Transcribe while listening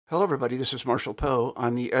Hello, everybody. This is Marshall Poe.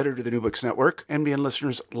 I'm the editor of the New Books Network. NBN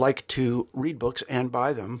listeners like to read books and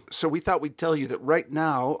buy them. So we thought we'd tell you that right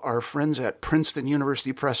now, our friends at Princeton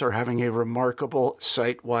University Press are having a remarkable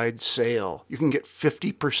site-wide sale. You can get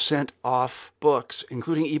 50% off books,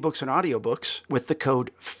 including ebooks and audiobooks, with the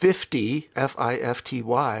code 50,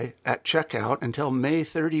 F-I-F-T-Y, at checkout until May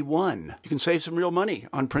 31. You can save some real money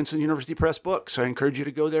on Princeton University Press books. I encourage you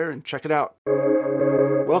to go there and check it out.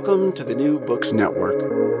 Welcome to the New Books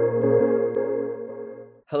Network.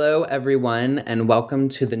 Hello, everyone, and welcome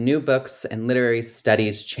to the New Books and Literary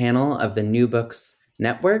Studies channel of the New Books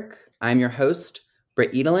Network. I'm your host,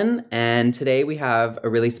 Britt Edelin, and today we have a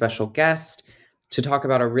really special guest to talk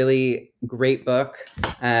about a really great book.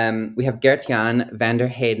 We have Gert-Jan van der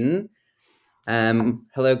Heyden.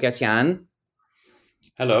 Hello, Gert-Jan.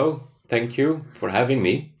 Hello, thank you for having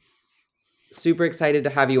me. Super excited to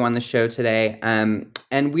have you on the show today.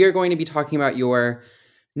 And we are going to be talking about your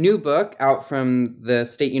new book out from the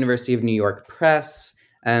State University of New York Press.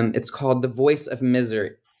 It's called The Voice of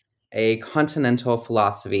Misery, A Continental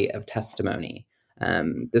Philosophy of Testimony.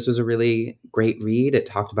 This was a really great read. It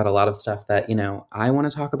talked about a lot of stuff that, I want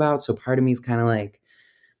to talk about. So part of me is kind of like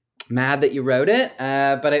mad that you wrote it,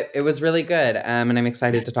 but it was really good. And I'm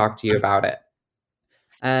excited to talk to you about it.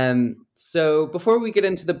 So before we get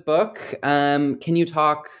into the book, can you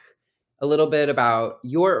talk a little bit about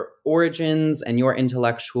your origins and your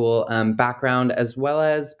intellectual background, as well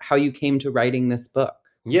as how you came to writing this book?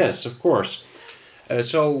 Yes, of course. I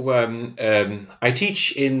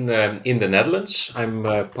teach in the Netherlands.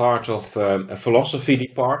 I'm part of a philosophy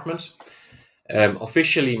department.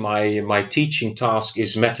 Officially, my teaching task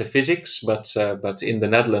is metaphysics, but in the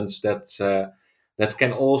Netherlands that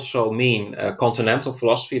can also mean continental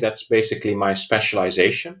philosophy. That's basically my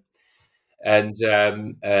specialization. And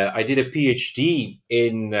I did a PhD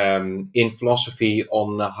in philosophy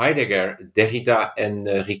on Heidegger, Derrida, and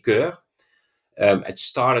Ricoeur. It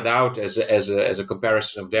started out as a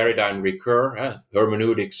comparison of Derrida and Ricoeur,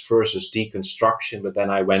 hermeneutics versus deconstruction. But then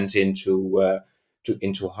I went into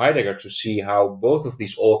Heidegger to see how both of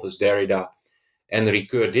these authors, Derrida and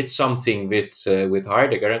Ricoeur, did something with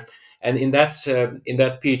Heidegger. And in that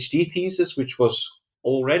PhD thesis, which was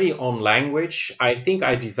already on language, I think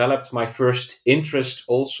I developed my first interest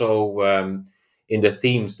also in the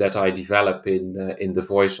themes that I develop in The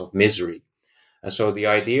Voice of Misery. And so the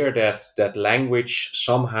idea that language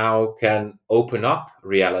somehow can open up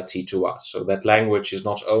reality to us. So that language is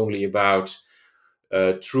not only about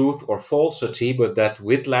truth or falsity, but that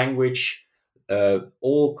with language,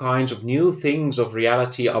 all kinds of new things of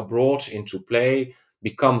reality are brought into play,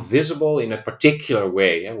 become visible in a particular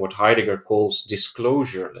way, what Heidegger calls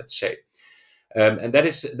disclosure, let's say. And that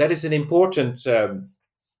is an important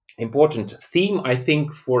theme, I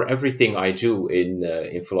think, for everything I do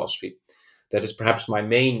in philosophy. That is perhaps my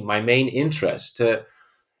main interest.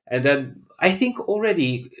 And then I think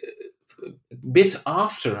already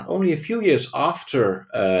only a few years after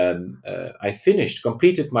I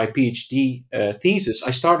completed my PhD thesis, I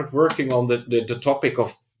started working on the topic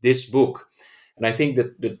of this book. And I think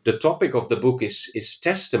that the topic of the book is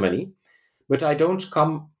testimony, but I don't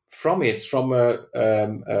come from it from a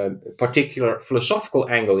particular philosophical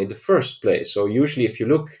angle in the first place. So usually if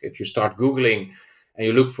you start Googling and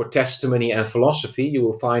you look for testimony and philosophy, you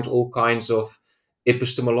will find all kinds of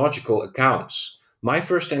epistemological accounts. My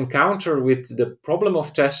first encounter with the problem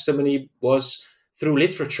of testimony was through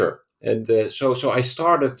literature. And so I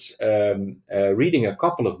started reading a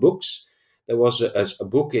couple of books. There was a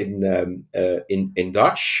book in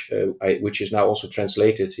Dutch, which is now also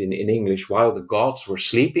translated in English, While the Gods Were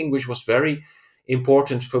Sleeping, which was very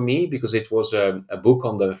important for me because it was a book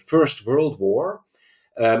on the First World War,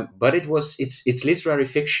 but it's literary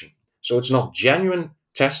fiction. So it's not genuine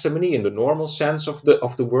testimony in the normal sense of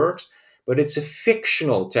the word, but it's a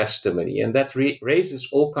fictional testimony, and that raises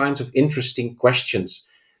all kinds of interesting questions.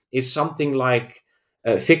 Is something like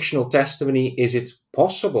fictional testimony, is it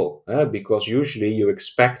possible? Because usually you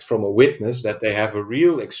expect from a witness that they have a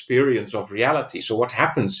real experience of reality. So what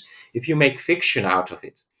happens if you make fiction out of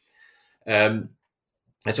it? And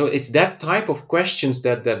so it's that type of questions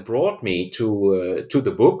that brought me to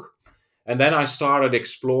the book. And then I started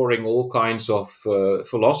exploring all kinds of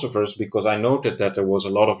philosophers, because I noted that there was a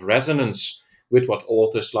lot of resonance with what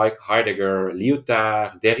authors like Heidegger,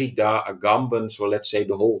 Lyotard, Derrida, Agamben, so let's say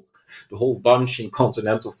the whole bunch in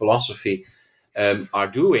continental philosophy are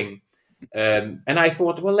doing. And I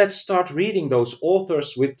thought, well, let's start reading those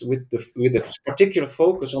authors with a particular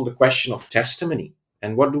focus on the question of testimony.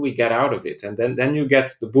 And what do we get out of it? And then you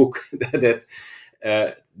get the book that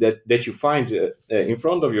that you find in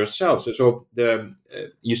front of yourself. So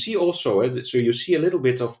you see also, so you see a little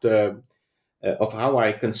bit of the of how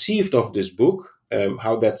I conceived of this book,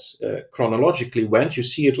 how that chronologically went. You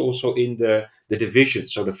see it also in the division.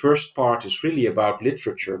 So the first part is really about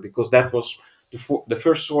literature, because that was the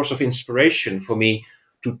first source of inspiration for me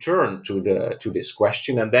to turn to this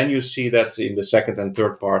question. And then you see that in the second and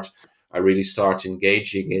third part, I really start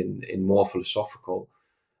engaging in more philosophical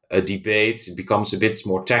debates. It becomes a bit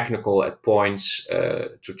more technical at points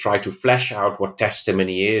to try to flesh out what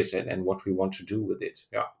testimony is and what we want to do with it.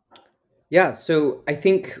 Yeah. Yeah, so I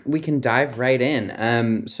think we can dive right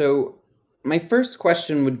in. So my first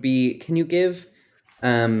question would be, can you give,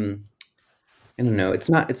 I don't know, it's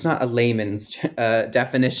not a layman's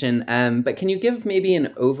definition, but can you give maybe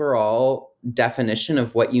an overall definition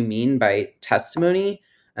of what you mean by testimony?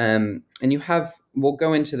 And we'll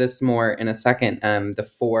go into this more in a second, the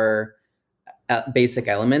four basic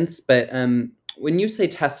elements, but when you say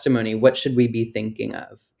testimony, what should we be thinking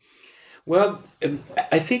of? Well,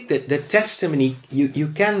 I think that the testimony, you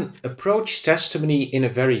can approach testimony in a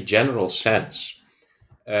very general sense.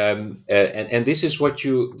 And this is what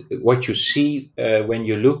you see when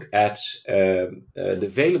you look at the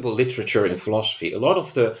available literature in philosophy. A lot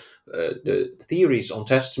of the theories on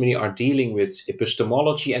testimony are dealing with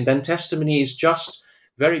epistemology, and then testimony is just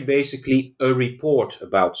very basically a report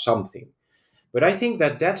about something. But I think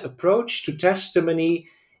that approach to testimony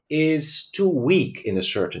is too weak in a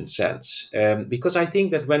certain sense, because I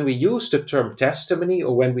think that when we use the term testimony,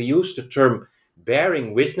 or when we use the term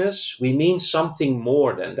bearing witness, we mean something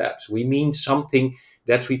more than that. We mean something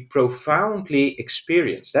that we profoundly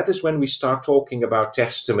experience. That is when we start talking about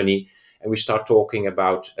testimony and we start talking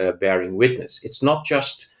about bearing witness. It's not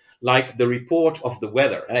just like the report of the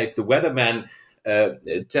weather. If the weatherman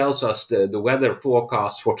tells us the weather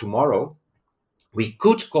forecast for tomorrow, we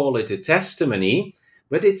could call it a testimony,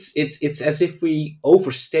 but it's as if we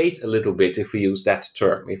overstate a little bit if we use that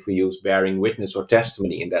term, if we use bearing witness or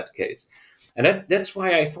testimony in that case. And that's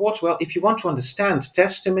why I thought, well, if you want to understand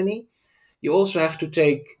testimony, you also have to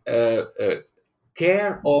take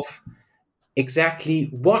care of exactly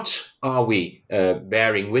what are we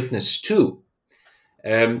bearing witness to.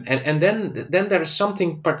 And then there is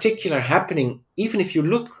something particular happening, even if you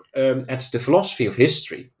look at the philosophy of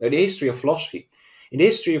history, the history of philosophy. In the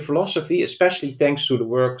history of philosophy, especially thanks to the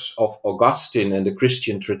works of Augustine and the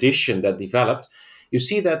Christian tradition that developed, you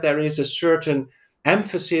see that there is a certain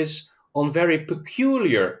emphasis on very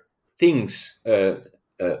peculiar things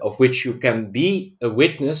of which you can be a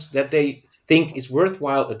witness that they think is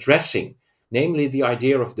worthwhile addressing, namely the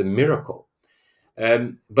idea of the miracle.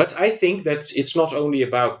 But I think that it's not only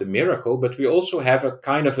about the miracle, but we also have a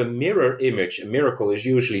kind of a mirror image. A miracle is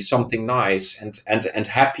usually something nice and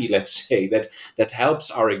happy, let's say, that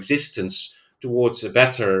helps our existence towards a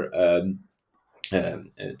better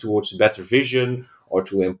vision or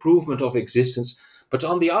to improvement of existence. But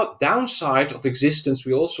on the downside of existence,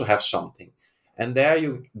 we also have something. And there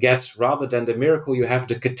you get, rather than the miracle, you have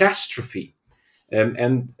the catastrophe.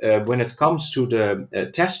 And when it comes to the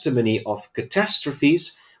testimony of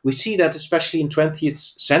catastrophes, we see that especially in 20th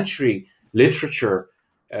century literature,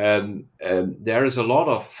 there is a lot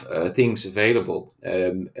of things available.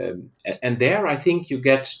 And there I think you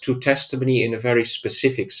get to testimony in a very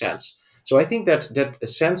specific sense. So I think that a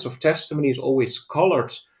sense of testimony is always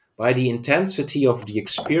colored by the intensity of the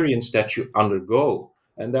experience that you undergo.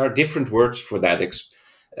 And there are different words for that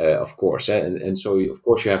of course. And so, of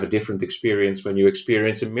course, you have a different experience when you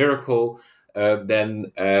experience a miracle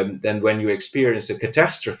than when you experience a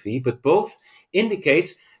catastrophe. But both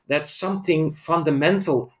indicate that something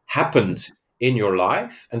fundamental happened in your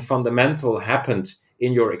life and fundamental happened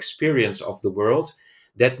in your experience of the world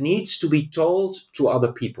that needs to be told to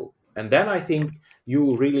other people. And then I think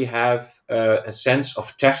you really have a sense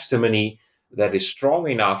of testimony that is strong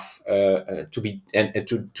enough to be and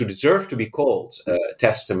to deserve to be called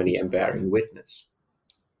testimony and bearing witness.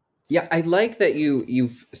 Yeah, I like that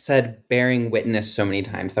you've said bearing witness so many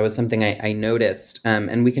times. That was something I noticed,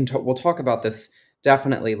 and we'll talk about this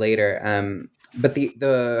definitely later. But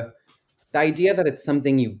the idea that it's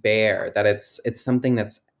something you bear, that it's something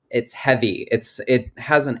it's heavy, it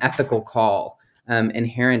has an ethical call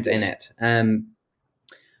inherent in it.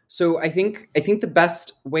 So I think the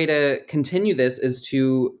best way to continue this is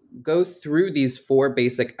to go through these four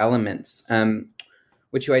basic elements,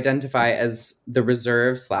 which you identify as the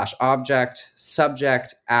reserve / object,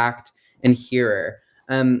 subject, act, and hearer.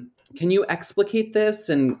 Can you explicate this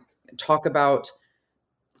and talk about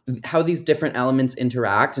how these different elements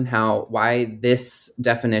interact and why this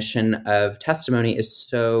definition of testimony is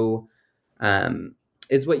so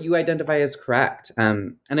is what you identify as correct.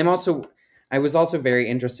 And I was also very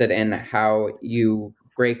interested in how you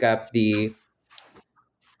break up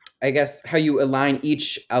how you align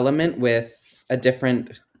each element with a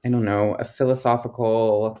different, a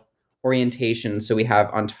philosophical orientation. So we have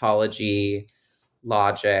ontology,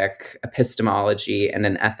 logic, epistemology, and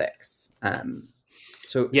an ethics.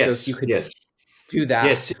 So if you could do that.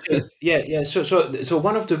 Yes, yeah. So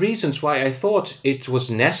one of the reasons why I thought it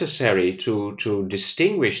was necessary to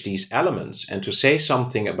distinguish these elements and to say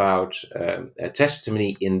something about a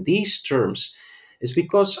testimony in these terms is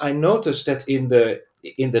because I noticed that in the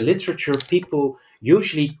literature, people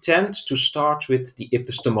usually tend to start with the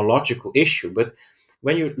epistemological issue, but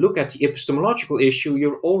when you look at the epistemological issue,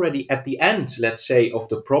 you're already at the end, let's say, of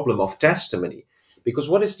the problem of testimony. Because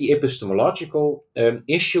what is the epistemological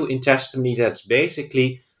issue in testimony? That's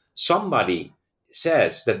basically somebody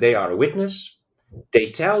says that they are a witness,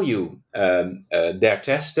 they tell you their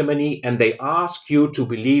testimony, and they ask you to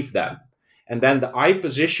believe them. And then the I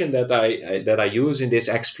position that I use in this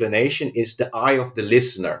explanation is the I of the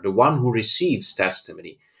listener, the one who receives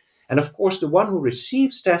testimony. And of course, the one who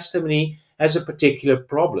receives testimony has a particular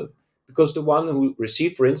problem. Because the one who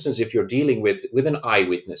received, for instance, if you're dealing with an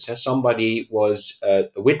eyewitness, somebody was a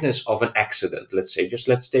witness of an accident, let's say,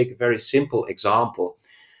 let's take a very simple example.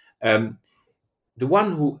 The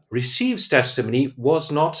one who receives testimony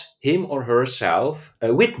was not him or herself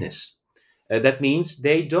a witness. That means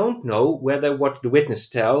they don't know whether what the witness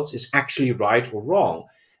tells is actually right or wrong.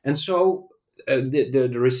 And so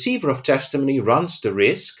the receiver of testimony runs the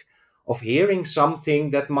risk of hearing something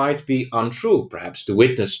that might be untrue. Perhaps the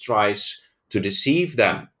witness tries to deceive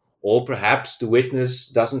them, or perhaps the witness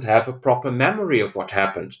doesn't have a proper memory of what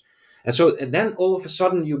happened. And then all of a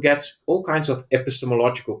sudden you get all kinds of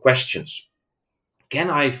epistemological questions. Can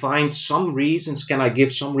I find some reasons? Can I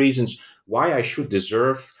give some reasons why I should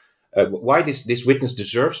why this witness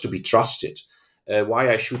deserves to be trusted?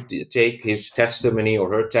 Why I should take his testimony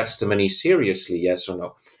or her testimony seriously, yes or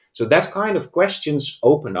no? So that kind of questions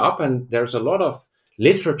open up, and there's a lot of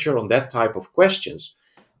literature on that type of questions.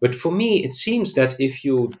 But for me, it seems that if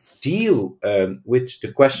you deal with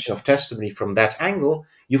the question of testimony from that angle,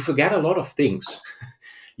 you forget a lot of things.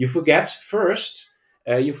 You forget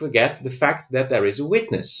the fact that there is a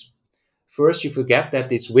witness. First, you forget that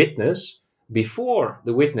this witness, before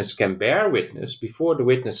the witness can bear witness, before the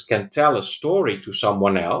witness can tell a story to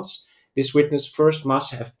someone else, this witness first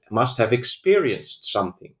must have experienced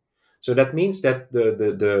something. So that means that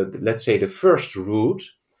the let's say the first root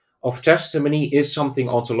of testimony is something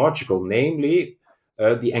ontological, namely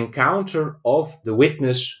the encounter of the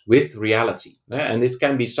witness with reality. And it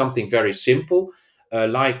can be something very simple,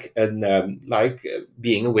 like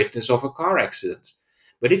being a witness of a car accident.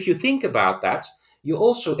 But if you think about that, you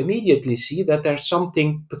also immediately see that there's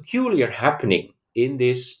something peculiar happening in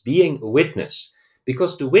this being a witness,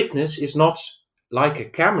 because the witness is not like a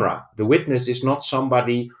camera. The witness is not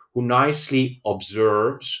somebody who nicely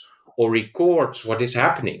observes or records what is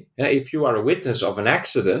happening. If you are a witness of an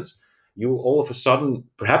accident, you all of a sudden,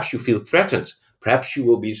 perhaps you feel threatened. Perhaps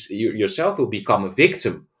you yourself will become a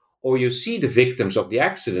victim, or you see the victims of the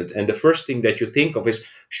accident, and the first thing that you think of is,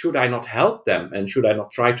 should I not help them, and should I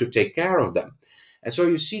not try to take care of them? And so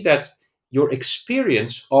you see that your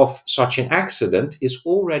experience of such an accident is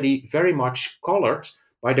already very much colored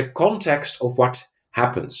by the context of what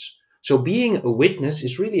happens. So being a witness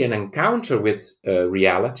is really an encounter with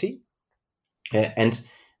reality. And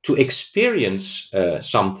to experience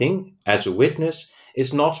something as a witness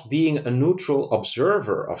is not being a neutral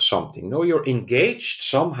observer of something. No, you're engaged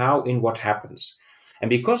somehow in what happens. And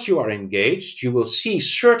because you are engaged, you will see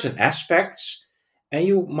certain aspects, and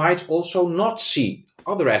you might also not see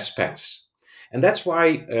other aspects. And that's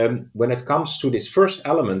why when it comes to this first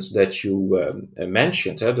element that you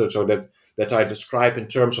mentioned, so that I describe in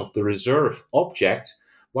terms of the reserve object,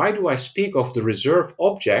 why do I speak of the reserve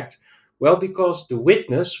object? Well, because the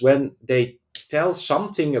witness, when they tell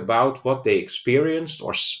something about what they experienced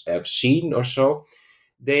or have seen or so,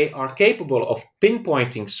 they are capable of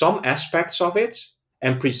pinpointing some aspects of it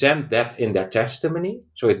and present that in their testimony.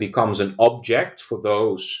 So it becomes an object for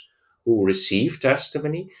those who receive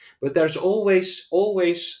testimony. But there's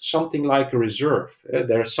always something like a reserve.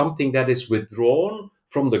 There's something that is withdrawn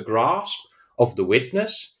from the grasp of the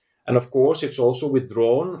witness. And of course, it's also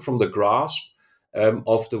withdrawn from the grasp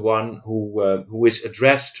of the one who is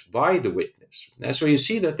addressed by the witness. And so you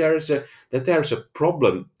see that there's a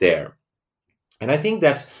problem there. And I think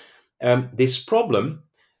that this problem,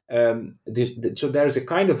 so there is a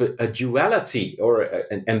kind of a duality or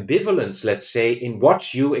an ambivalence, let's say, in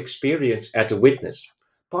what you experience at a witness.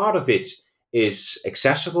 Part of it is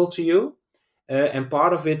accessible to you, and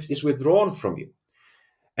part of it is withdrawn from you.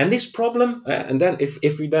 And this problem, and then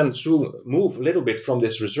if we then move a little bit from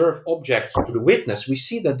this reserved object to the witness, we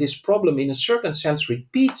see that this problem in a certain sense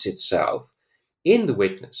repeats itself in the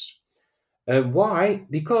witness. Why?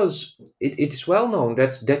 Because it is well known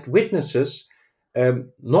that witnesses,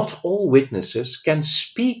 not all witnesses, can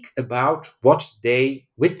speak about what they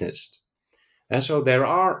witnessed. And so there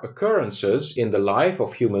are occurrences in the life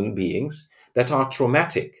of human beings that are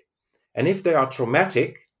traumatic. And if they are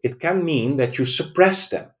traumatic, it can mean that you suppress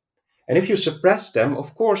them. And if you suppress them,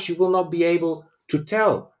 of course, you will not be able to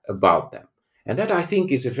tell about them. And that, I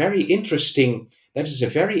think, is a very interesting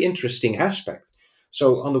aspect.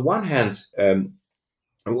 So on the one hand,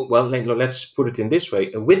 let's put it in this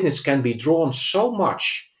way. A witness can be drawn so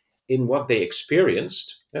much in what they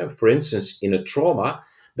experienced, for instance, in a trauma,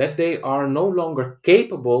 that they are no longer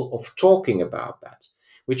capable of talking about that,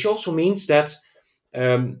 which also means that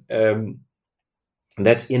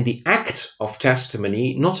that in the act of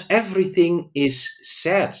testimony, not everything is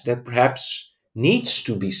said that perhaps needs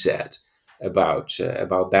to be said about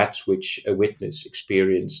that which a witness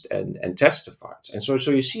experienced and testified. And so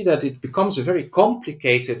you see that it becomes a very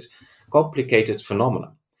complicated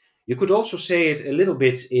phenomenon. You could also say it a little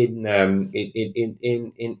bit in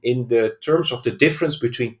the terms of the difference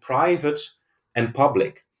between private and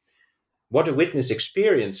public. What a witness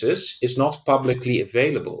experiences is not publicly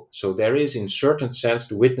available. So there is, in certain sense,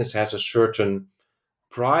 the witness has a certain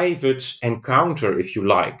private encounter, if you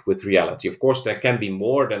like, with reality. Of course, there can be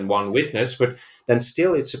more than one witness, but then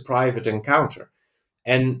still it's a private encounter.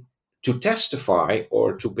 And to testify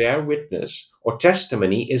or to bear witness or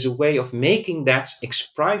testimony is a way of making that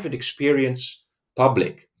private experience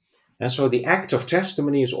public. And so the act of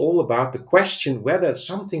testimony is all about the question whether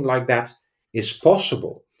something like that is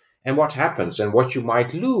possible, and what happens and what you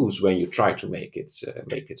might lose when you try to make it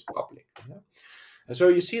public. And so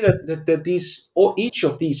you see that each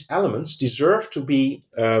of these elements deserve to be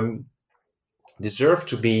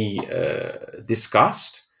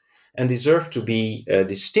discussed and deserve to be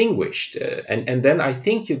distinguished. And then I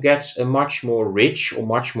think you get a much more rich or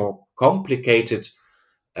much more complicated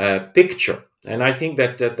picture. And I think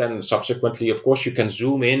that then subsequently, of course, you can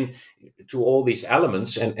zoom in to all these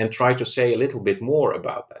elements and try to say a little bit more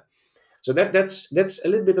about that. So that's a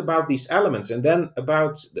little bit about these elements, and then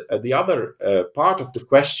about the other part of the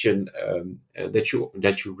question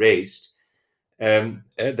that you raised.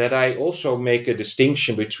 That I also make a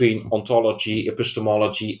distinction between ontology,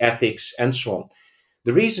 epistemology, ethics, and so on.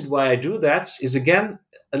 The reason why I do that is, again,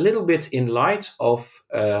 a little bit in light of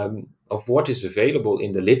what is available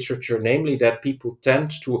in the literature, namely that people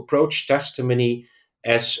tend to approach testimony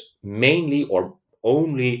as mainly or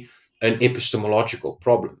only an epistemological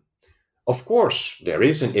problem. Of course, there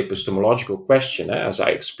is an epistemological question, as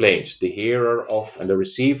I explained. The hearer of and the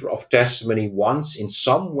receiver of testimony wants in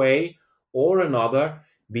some way or another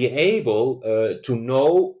be able to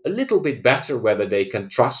know a little bit better whether they can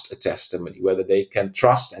trust a testimony, whether they can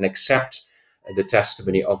trust and accept the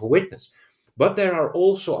testimony of a witness. But there are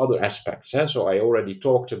also other aspects. So I already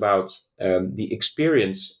talked about the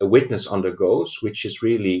experience a witness undergoes, which is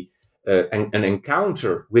really an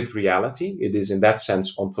encounter with reality. It is in that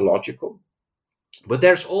sense ontological. But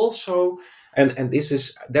there's also,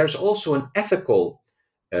 there's also an ethical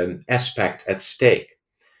aspect at stake.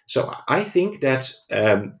 So I think that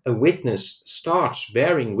a witness starts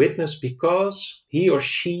bearing witness because he or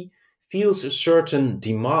she feels a certain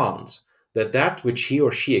demand that which he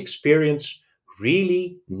or she experienced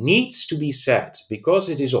really needs to be said because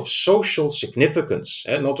it is of social significance,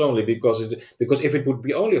 and not only because if it would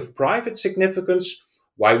be only of private significance,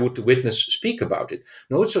 why would the witness speak about it?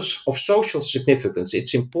 No, it's of social significance.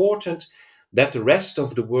 It's important that the rest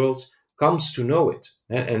of the world comes to know it.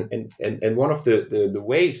 And one of the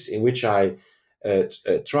ways in which I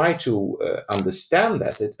try to understand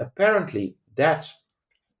that apparently that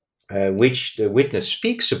which the witness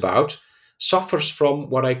speaks about suffers from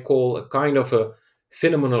what I call a kind of a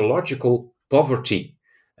phenomenological poverty.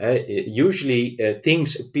 Usually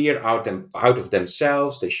things appear out of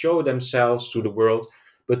themselves, they show themselves to the world,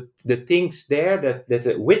 but the things there that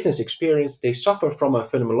a witness experienced, they suffer from a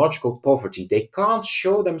phenomenological poverty. They can't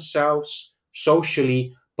show themselves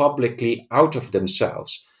socially, publicly, out of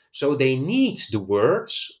themselves. So they need the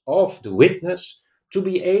words of the witness to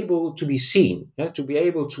be able to be seen, to be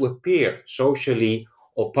able to appear socially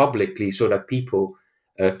or publicly so that people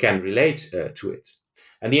can relate to it.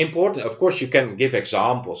 And the important, of course, you can give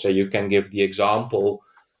examples. So you can give the example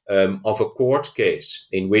of a court case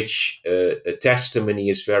in which a testimony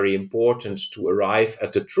is very important to arrive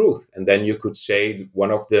at the truth. And then you could say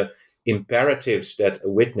one of the imperatives that a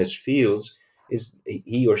witness feels is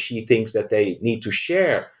he or she thinks that they need to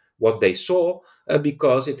share what they saw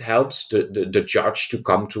because it helps the judge to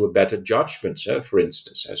come to a better judgment, for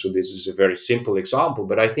instance. So this is a very simple example,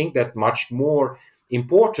 but I think that much more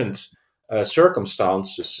important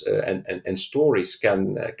circumstances and stories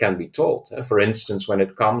can be told. For instance, when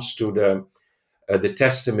it comes to the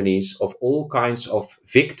testimonies of all kinds of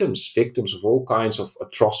victims of all kinds of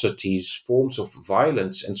atrocities, forms of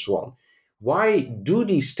violence, and so on. Why do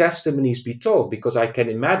these testimonies be told? Because I can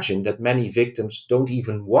imagine that many victims don't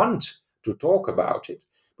even want to talk about it.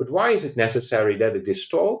 But why is it necessary that it is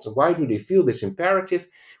told? Why do they feel this imperative?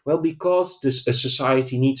 Well, because a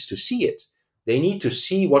society needs to see it. They need to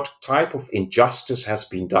see what type of injustice has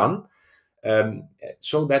been done,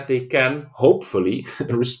 so that they can hopefully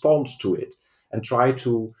respond to it and try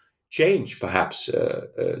to change perhaps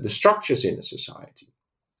the structures in a society.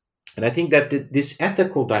 And I think that this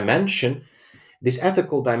ethical dimension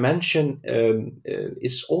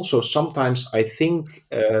is also sometimes, I think,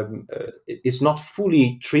 is not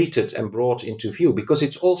fully treated and brought into view, because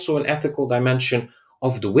it's also an ethical dimension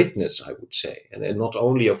of the witness, I would say, and not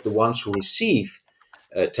only of the ones who receive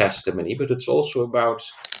testimony, but it's also about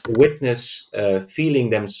the witness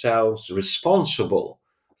feeling themselves responsible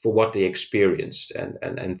for what they experienced,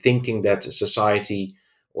 and thinking that a society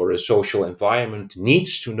or a social environment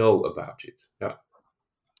needs to know about it. Yeah.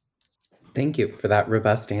 Thank you for that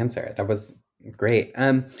robust answer. That was great.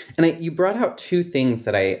 You brought out two things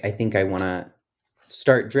that I think I want to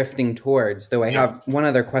start drifting towards, though I have one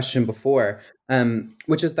other question before,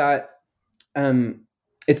 which is that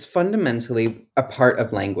it's fundamentally a part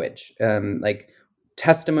of language. Like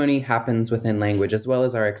testimony happens within language as well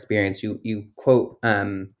as our experience. You quote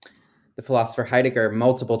the philosopher Heidegger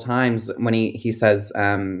multiple times when he says,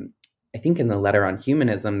 I think in the Letter on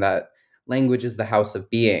Humanism, that language is the house of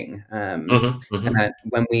being, and that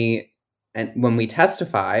when we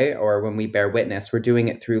testify or when we bear witness, we're doing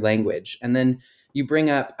it through language. And then you bring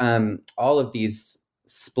up all of these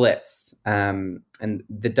splits and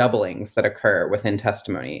the doublings that occur within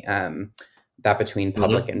testimony, that between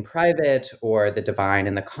public and private, or the divine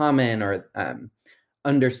and the common, or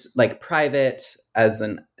like private as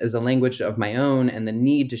a language of my own, and the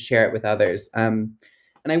need to share it with others. And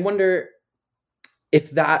I wonder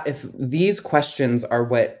if these questions are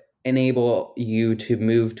what enable you to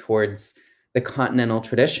move towards the continental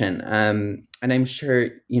tradition. And I'm sure,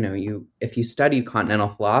 if you studied continental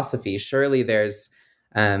philosophy, surely there's,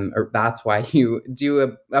 or that's why you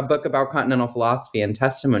do a book about continental philosophy and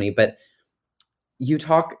testimony. But you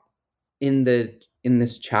talk in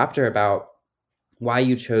this chapter about why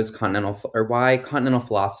you chose why continental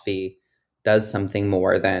philosophy does something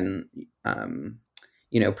more than,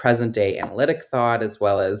 present day analytic thought, as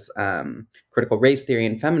well as critical race theory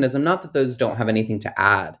and feminism. Not that those don't have anything to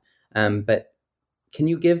add, but can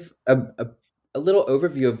you give a little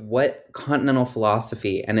overview of what continental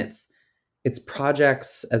philosophy and its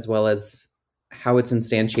projects, as well as how it's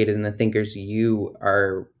instantiated in the thinkers you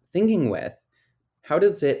are thinking with, how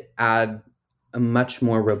does it add a much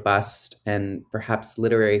more robust and perhaps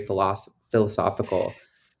literary philosophical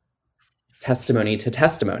testimony to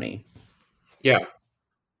testimony? Yeah.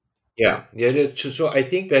 So I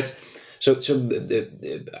think that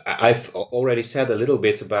I've already said a little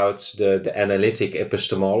bit about the analytic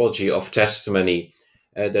epistemology of testimony.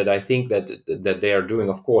 That I think that they are doing,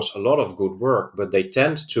 of course, a lot of good work, but they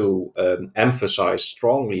tend to emphasize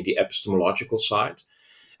strongly the epistemological side.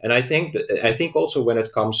 And I think also when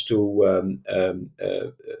it comes to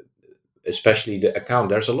especially the account,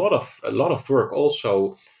 there's a lot of work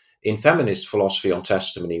also in feminist philosophy on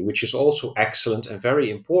testimony, which is also excellent and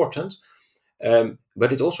very important.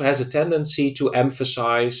 But it also has a tendency to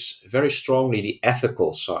emphasize very strongly the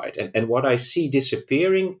ethical side. And what I see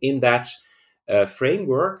disappearing in that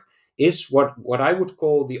framework is what I would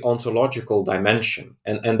call the ontological dimension.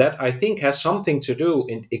 And that, I think, has something to do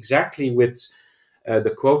exactly with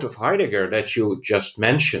the quote of Heidegger that you just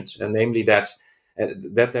mentioned, and namely that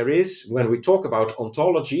there is, when we talk about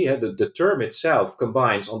ontology, the term itself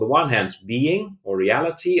combines, on the one hand, being or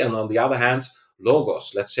reality, and on the other hand,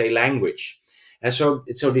 logos, let's say language. And so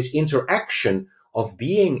this interaction of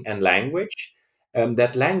being and language,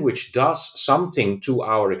 that language does something to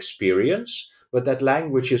our experience, but that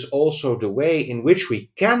language is also the way in which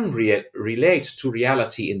we can relate to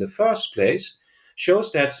reality in the first place,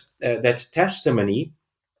 shows that testimony,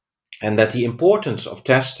 and that the importance of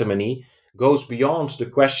testimony goes beyond the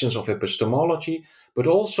questions of epistemology, but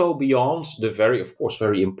also beyond the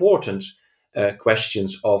very important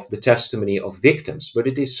questions of the testimony of victims. But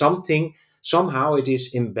it is somehow it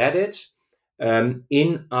is embedded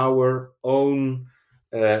in our own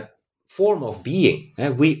form of being.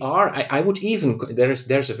 We are. I would even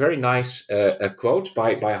there's a very nice a quote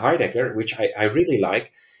by Heidegger, which I really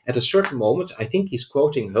like. At a certain moment, I think he's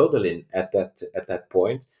quoting Hölderlin at that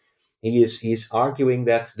point. He's arguing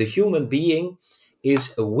that the human being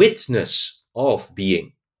is a witness of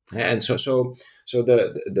being, and so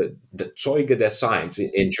the Zeuge des Seins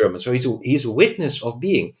in German. So he's a witness of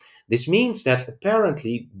being. This means that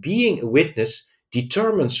apparently being a witness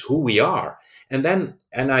determines who we are. And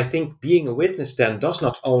I think being a witness then does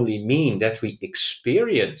not only mean that we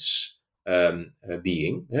experience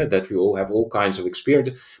being, that we all have all kinds of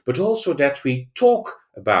experience, but also that we talk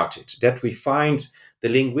about it, that we find the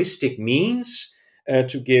linguistic means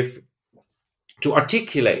to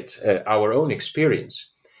articulate our own experience.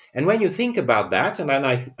 And when you think about that, and then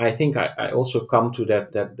I think I also come to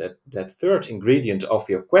that third ingredient of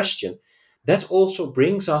your question, that also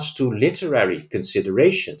brings us to literary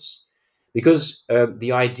considerations. Because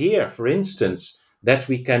the idea, for instance, that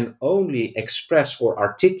we can only express or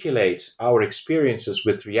articulate our experiences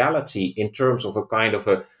with reality in terms of a kind of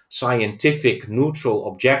a scientific, neutral,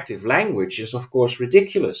 objective language is, of course,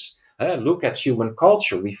 ridiculous. Look at human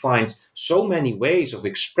culture. We find so many ways of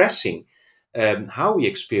expressing how we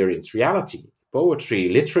experience reality, poetry,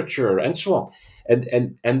 literature, and so on.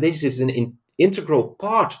 And this is an integral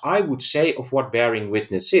part, I would say, of what bearing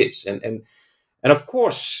witness is. And of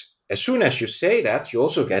course, as soon as you say that, you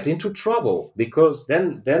also get into trouble, because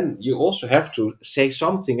then you also have to say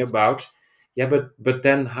something about, but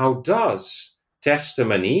then how does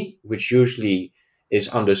testimony, which usually is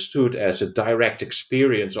understood as a direct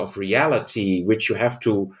experience of reality, which you have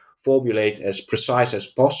to formulate as precise as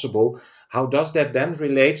possible, how does that then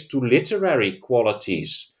relate to literary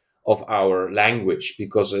qualities of our language?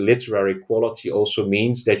 Because a literary quality also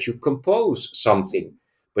means that you compose something.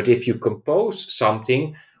 But if you compose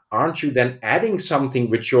something, aren't you then adding something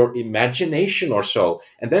with your imagination or so?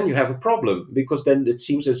 And then you have a problem, because then it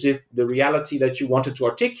seems as if the reality that you wanted to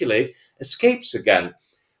articulate escapes again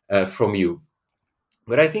from you.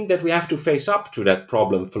 But I think that we have to face up to that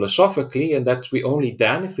problem philosophically, and that we only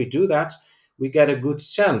then, if we do that, we get a good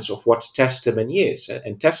sense of what testimony is.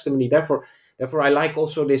 And testimony, therefore, I like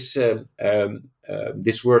also this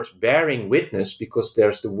this word bearing witness, because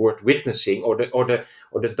there's the word witnessing, or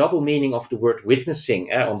the double meaning of the word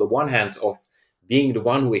witnessing. On the one hand, of being the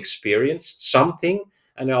one who experienced something,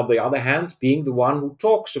 and on the other hand, being the one who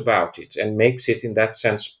talks about it and makes it in that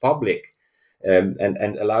sense public.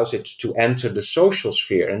 And allows it to enter the social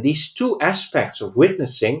sphere. And these two aspects of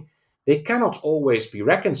witnessing, they cannot always be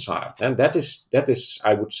reconciled. And that is,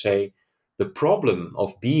 I would say, the problem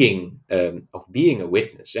of being a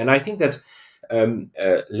witness. And I think that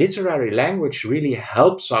literary language really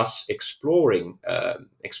helps us exploring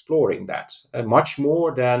that much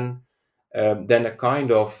more than a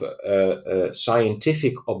kind of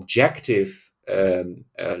scientific objective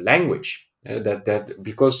language. That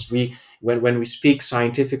because when we speak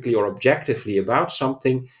scientifically or objectively about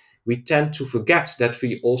something, we tend to forget that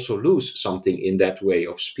we also lose something in that way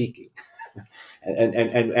of speaking.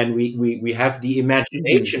 and we have the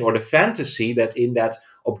imagination or the fantasy that in that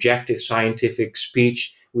objective scientific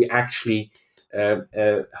speech we actually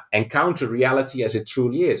encounter reality as it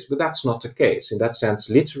truly is. But that's not the case. In that sense,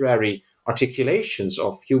 literary articulations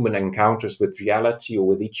of human encounters with reality or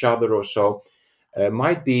with each other or so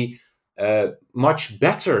might be much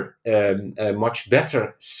better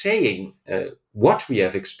saying what we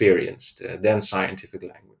have experienced than scientific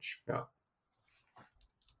language.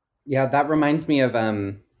 Yeah, that reminds me of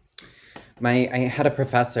I had a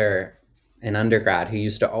professor in undergrad who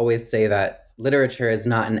used to always say that literature is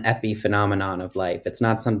not an epiphenomenon of life. It's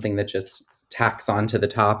not something that just tacks onto the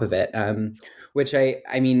top of it. Which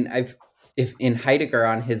if in Heidegger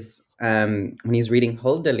on his when he's reading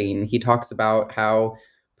Hölderlin, he talks about how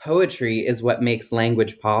poetry is what makes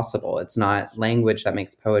language possible. It's not language that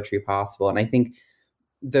makes poetry possible. And I think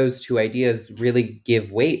those two ideas really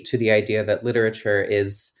give weight to the idea that literature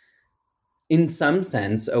is, in some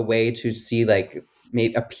sense, a way to see like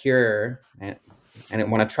maybe a pure, I don't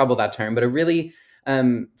want to trouble that term, but a really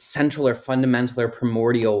central or fundamental or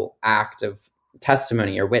primordial act of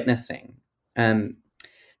testimony or witnessing. And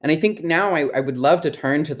I think now I would love to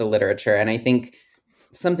turn to the literature. And I think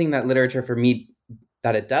something that literature for me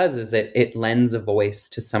that it does is it lends a voice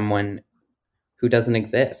to someone who doesn't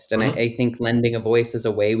exist. And I think lending a voice is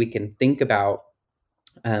a way we can think about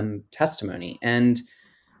testimony. And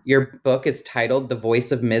your book is titled The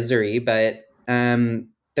Voice of Misery, but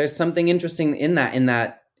there's something interesting in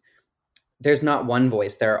that there's not one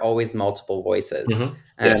voice. There are always multiple voices.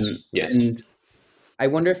 Yes. And I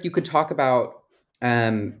wonder if you could talk about,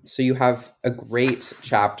 so you have a great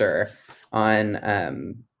chapter on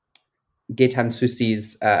Gaëtane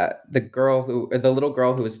Soucy's the little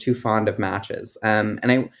girl who was too fond of matches.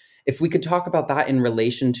 If we could talk about that in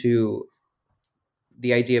relation to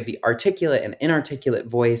the idea of the articulate and inarticulate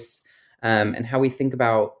voice, and how we think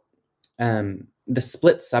about the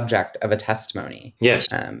split subject of a testimony. Yes,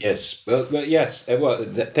 yes. Well, yes.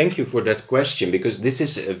 Thank you for that question, because this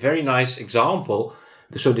is a very nice example.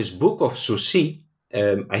 So this book of Soucy,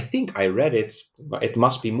 I think I read it. It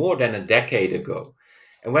must be more than a decade ago.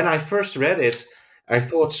 And when I first read it, I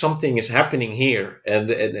thought something is happening here,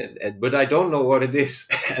 but I don't know what it is.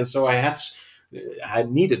 And so I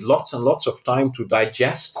needed lots and lots of time to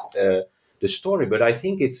digest the story. But I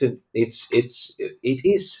think it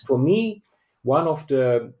is for me one of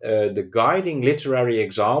the guiding literary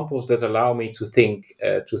examples that allow me to think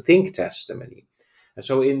testimony. And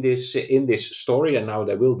so in this story, and now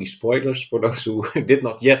there will be spoilers for those who did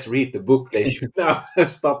not yet read the book, they should now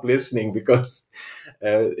stop listening, because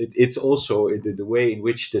it's also the way in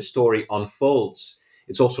which the story unfolds.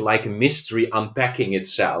 It's also like a mystery unpacking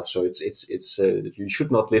itself. So it's you should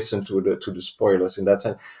not listen to the spoilers in that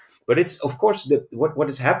sense. But it's, of course, what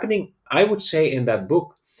is happening, I would say, in that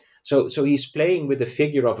book. So he's playing with the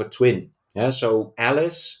figure of a twin. Yeah? So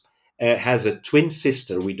Alice has a twin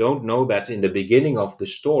sister. We don't know that in the beginning of the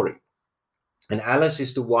story. And Alice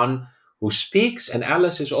is the one who speaks, and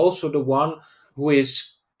Alice is also the one who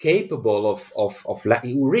is capable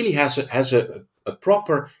who really has a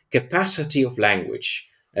proper capacity of language.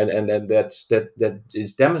 And that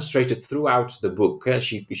is demonstrated throughout the book.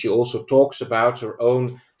 She also talks about her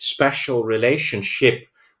own special relationship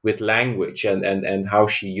with language, and how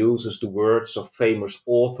she uses the words of famous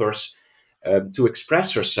authors to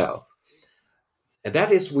express herself. And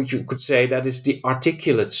that is what you could say, that is the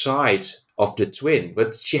articulate side of the twin.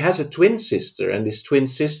 But she has a twin sister, and this twin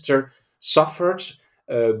sister suffered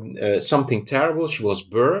something terrible. She was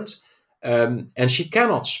burned, and she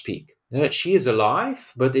cannot speak. She is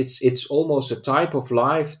alive, but it's almost a type of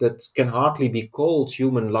life that can hardly be called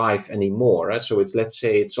human life anymore. So let's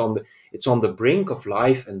say it's on the brink of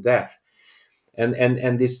life and death,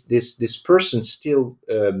 and this person still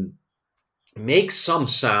makes some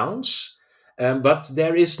sounds, but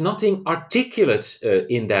there is nothing articulate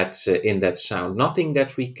in that sound, nothing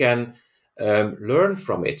that we can learn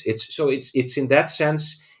from it. It's in that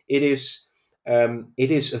sense it is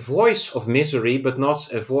a voice of misery, but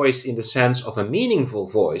not a voice in the sense of a meaningful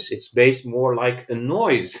voice. It's based more like a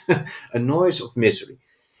noise, a noise of misery.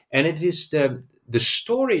 And it is the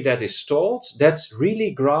story that is told that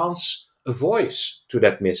really grants a voice to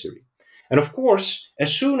that misery. And of course,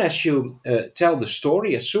 as soon as you tell the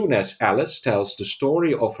story, as soon as Alice tells the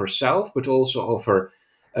story of herself, but also of her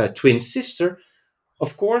twin sister,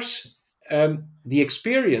 of course,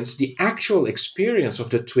 the actual experience of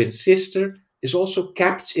the twin sister is also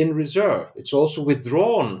kept in reserve. It's also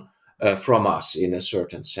withdrawn from us in a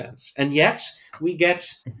certain sense. And yet we get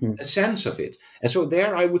a sense of it. And so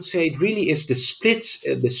there I would say it really is the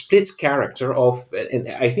split character of, and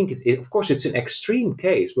I think of course it's an extreme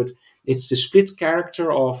case, but it's the split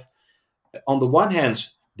character of, on the one hand,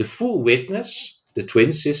 the full witness, the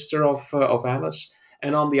twin sister of Alice,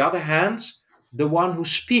 and on the other hand, the one who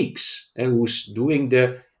speaks, who's doing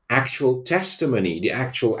the actual testimony, the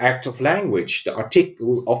actual act of language,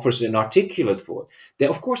 who offers an articulate voice.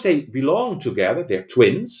 Of course, they belong together. They're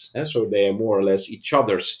twins, so they are more or less each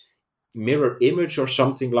other's mirror image or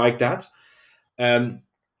something like that.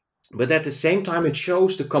 But at the same time, it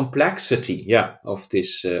shows the complexity, of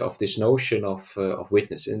this notion of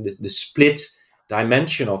witness, and the split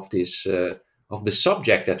dimension of this of the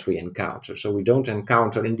subject that we encounter. So we don't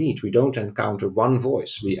encounter one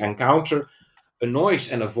voice. We encounter a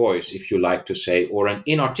noise and a voice, if you like to say, or an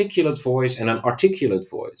inarticulate voice and an articulate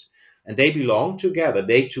voice. And they belong together.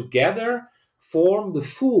 They together form the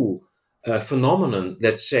full phenomenon,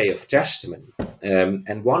 let's say, of testimony.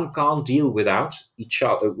 And one can't deal without each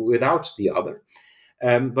other, without the other.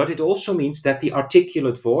 But it also means that the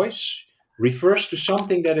articulate voice refers to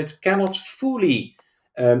something that it cannot fully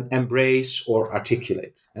embrace or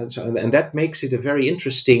articulate. And that makes it a very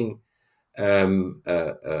interesting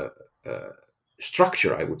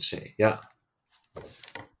structure, I would say. Yeah.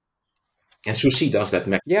 And Soucy does that.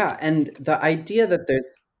 Yeah, and the idea that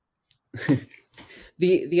there's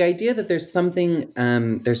the idea that there's something,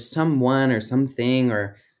 there's someone or something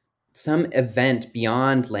or some event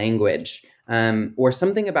beyond language, or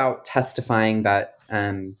something about testifying that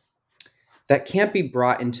that can't be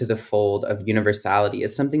brought into the fold of universality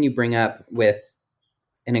is something you bring up with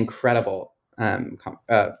an incredible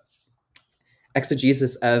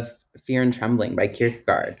exegesis of Fear and Trembling by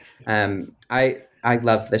Kierkegaard. I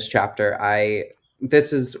love this chapter.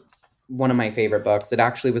 This is one of my favorite books. It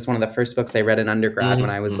actually was one of the first books I read in undergrad when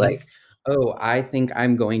I was like, oh, I think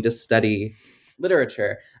I'm going to study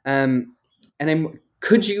literature.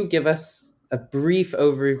 Could you give us a brief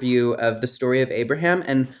overview of the story of Abraham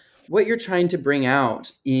and what you're trying to bring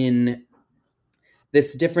out in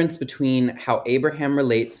this difference between how Abraham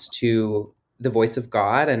relates to the voice of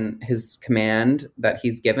God and his command that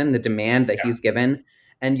he's given, the demand that he's given,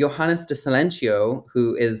 and Johannes de Silentio,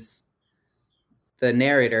 who is the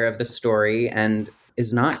narrator of the story and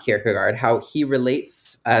is not Kierkegaard, how he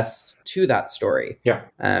relates us to that story. Yeah.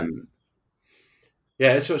 I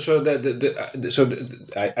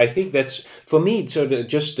think that's, for me,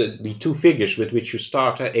 just the two figures with which you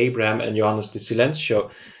start, Abraham and Johannes de Silentio,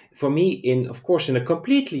 for me, in a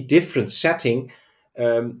completely different setting,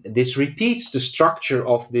 this repeats the structure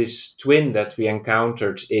of this twin that we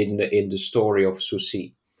encountered in the story of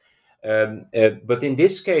Susi. But in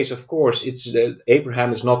this case, of course, it's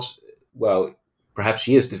Abraham is not, well, perhaps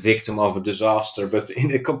he is the victim of a disaster, but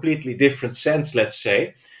in a completely different sense, let's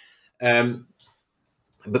say.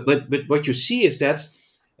 But what you see is that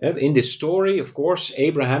in this story, of course,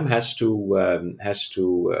 Abraham has to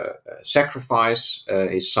sacrifice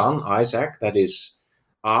his son Isaac. That is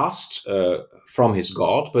asked from his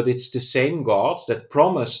God, but it's the same God that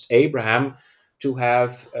promised Abraham to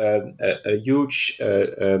have a huge,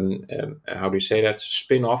 how do you say that,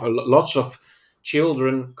 spin-off, lots of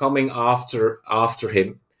children coming after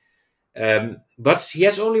him. But he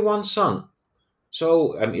has only one son.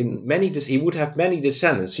 So, he would have many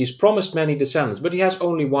descendants. He's promised many descendants, but he has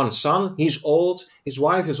only one son. He's old. His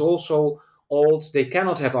wife is also old. They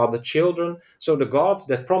cannot have other children. So the God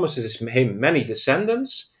that promises him many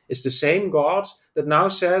descendants is the same God that now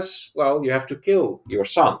says, well, you have to kill your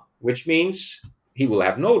son, which means he will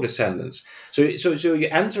have no descendants. So you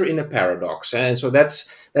enter in a paradox. And so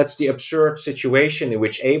that's the absurd situation in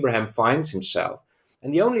which Abraham finds himself.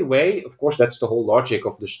 And the only way, of course, that's the whole logic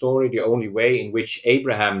of the story, the only way in which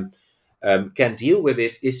Abraham can deal with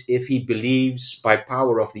it is if he believes by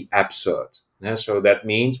power of the absurd. So that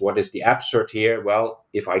means, what is the absurd here? Well,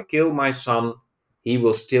 if I kill my son, he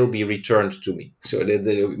will still be returned to me. So that's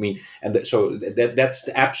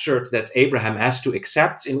the absurd that Abraham has to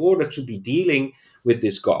accept in order to be dealing with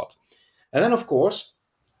this God. And then, of course,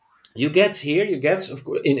 you get,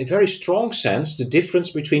 in a very strong sense, the difference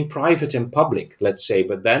between private and public, let's say,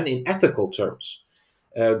 but then in ethical terms.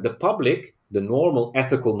 The public, the normal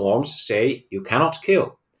ethical norms say you cannot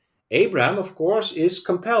kill. Abraham, of course, is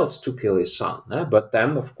compelled to kill his son. But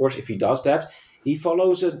then, of course, if he does that, he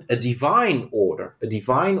follows a divine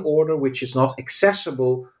order which is not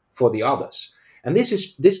accessible for the others. And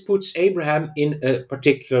this puts Abraham in a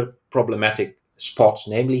particular problematic spot,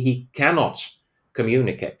 namely he cannot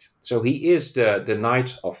communicate. So he is the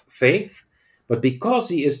knight of faith, but because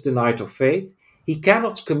he is the knight of faith, he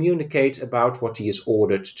cannot communicate about what he is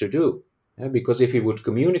ordered to do. Because if he would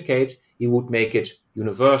communicate, he would make it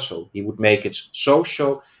universal, he would make it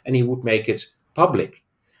social, and he would make it public.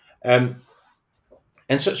 And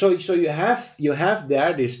so you have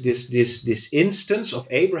there this instance of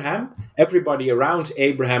Abraham. Everybody around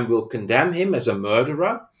Abraham will condemn him as a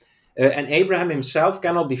murderer. And Abraham himself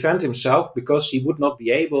cannot defend himself because he would not be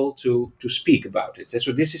able to speak about it. And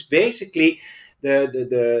so this is basically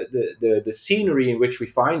the scenery in which we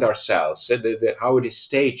find ourselves, how it is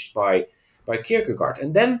staged by Kierkegaard.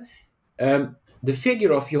 And then the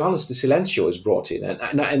figure of Johannes de Silentio is brought in.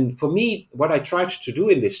 And for me, what I tried to do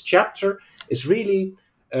in this chapter is really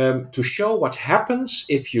to show what happens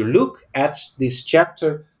if you look at this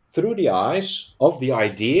chapter through the eyes of the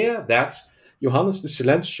idea that Johannes de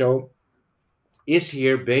Silentio is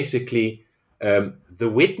here basically the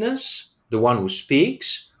witness, the one who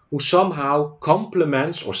speaks, who somehow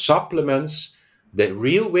complements or supplements the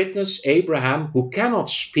real witness, Abraham, who cannot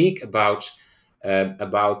speak about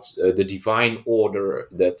the divine order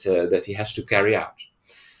that he has to carry out.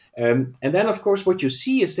 And then, of course, what you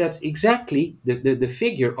see is that exactly the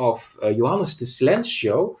figure of Johannes de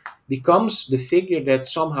Silentio becomes the figure that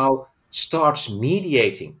somehow starts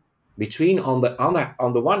mediating between, on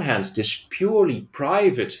the one hand, this purely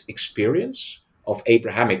private experience of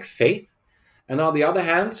Abrahamic faith, and on the other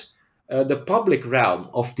hand, the public realm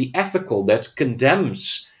of the ethical that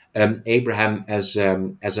condemns Abraham as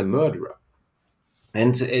a murderer.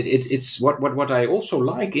 And it's what I also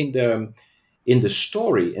like in the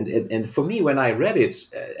story, and for me, when I read it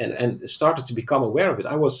and started to become aware of it,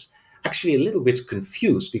 I was actually a little bit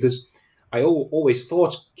confused, because I always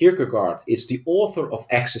thought Kierkegaard is the author of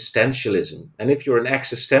existentialism. And if you're an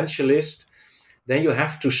existentialist, then you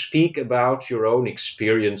have to speak about your own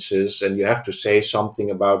experiences, and you have to say something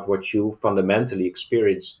about what you fundamentally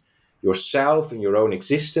experience yourself in your own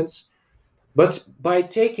existence. But by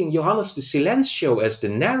taking Johannes de Silentio as the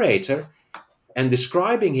narrator and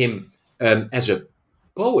describing him as a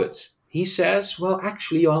poet, he says, well,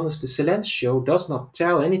 actually, Johannes de Silentio does not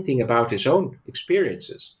tell anything about his own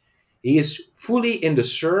experiences. He is fully in the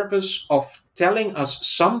service of telling us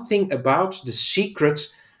something about the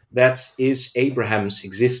secret that is Abraham's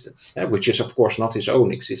existence, which is, of course, not his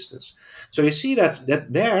own existence. So you see that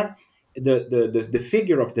there, the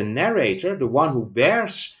figure of the narrator, the one who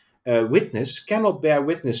bears witness, cannot bear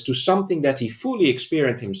witness to something that he fully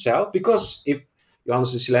experienced himself, because if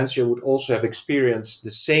Johannes de Silentio would also have experienced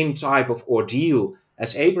the same type of ordeal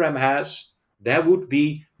as Abraham has, there would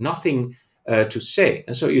be nothing to say.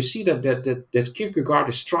 And so you see that Kierkegaard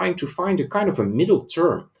is trying to find a kind of a middle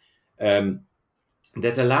term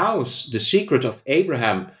that allows the secret of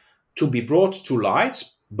Abraham to be brought to light,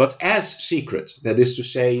 but as secret. That is to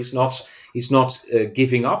say, he's not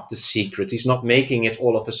giving up the secret. He's not making it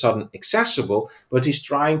all of a sudden accessible, but he's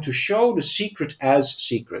trying to show the secret as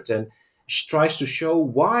secret, and tries to show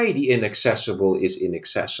why the inaccessible is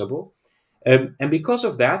inaccessible. And because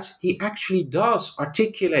of that, he actually does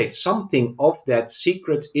articulate something of that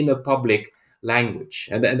secret in a public language.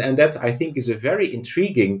 And that, I think, is a very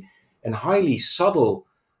intriguing and highly subtle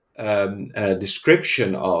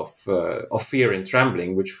description of Fear and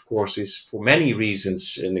Trembling, which, of course, is for many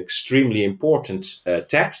reasons an extremely important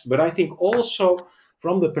text. But I think also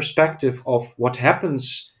from the perspective of what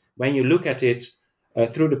happens when you look at it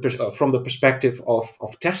from the perspective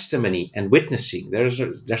of testimony and witnessing.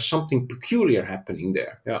 There's something peculiar happening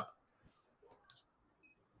there. Yeah.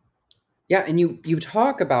 Yeah, and you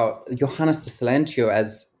talk about Johannes de Silentio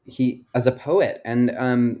as a poet,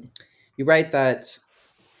 and you write that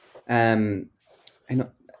I know,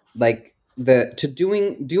 like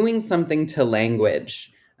doing something to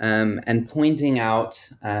language, and pointing out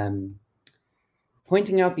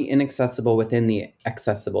the inaccessible within the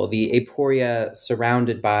accessible, the aporia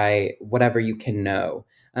surrounded by whatever you can know.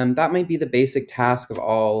 That might be the basic task of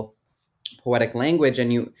all poetic language.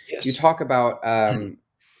 And you talk about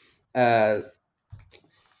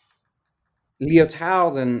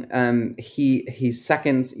Lyotard, and he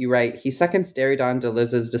seconds Derrida and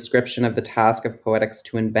Deleuze's description of the task of poetics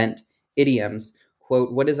to invent idioms.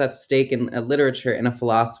 Quote, what is at stake in a literature, in a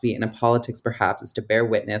philosophy, in a politics perhaps, is to bear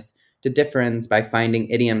witness to difference by finding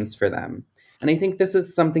idioms for them. And I think this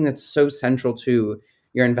is something that's so central to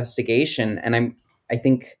your investigation. And I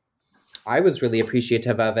think I was really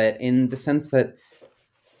appreciative of it, in the sense that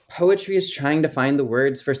poetry is trying to find the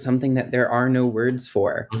words for something that there are no words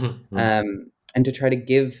for, and to try to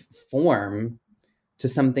give form to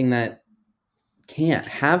something that can't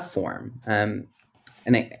have form.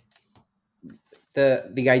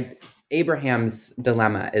 Abraham's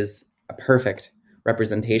dilemma is a perfect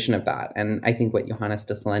representation of that. And I think what Johannes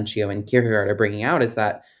de Silentio and Kierkegaard are bringing out is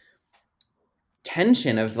that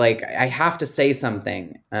tension of, like, I have to say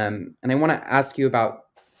something. And I want to ask you about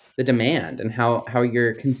the demand, and how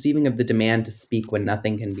you're conceiving of the demand to speak when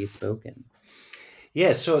nothing can be spoken.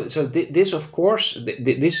 Yeah, so this, of course,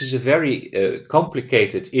 this is a very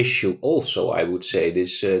complicated issue also, I would say,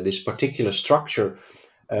 this particular structure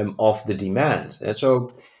of the demand. And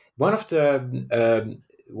so one of the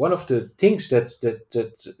things there's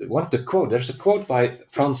a quote by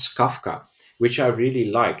Franz Kafka, which I really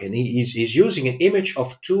like, and he's using an image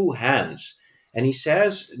of two hands. And he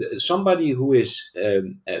says somebody who is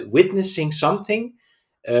witnessing something,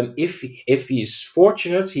 if he's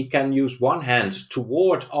fortunate, he can use one hand to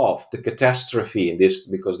ward off the catastrophe in this,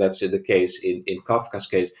 because that's the case in Kafka's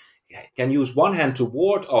case. He can use one hand to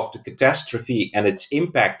ward off the catastrophe and its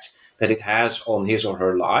impact that it has on his or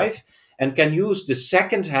her life, and can use the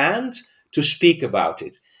second hand to speak about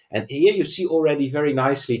it. And here you see already very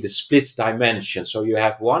nicely the split dimension. So you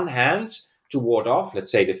have one hand to ward off,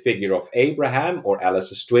 let's say, the figure of Abraham or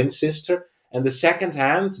Alice's twin sister, and the second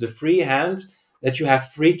hand, the free hand, that you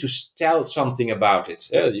have free to tell something about it.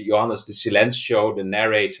 Johannes de Silentio, the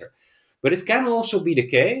narrator. But it can also be the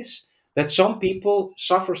case that some people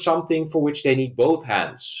suffer something for which they need both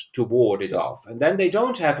hands to ward it off, and then they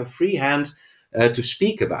don't have a free hand to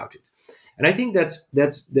speak about it. And I think that's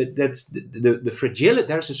the fragility.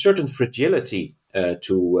 There's a certain fragility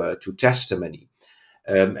to testimony.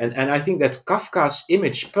 And I think that Kafka's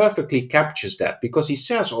image perfectly captures that, because he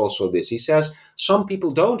says also this. He says some people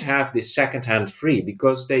don't have this second hand free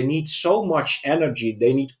because they need so much energy,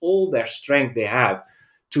 they need all their strength they have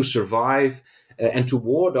to survive and to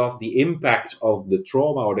ward off the impact of the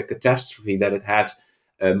trauma or the catastrophe that it had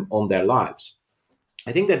on their lives.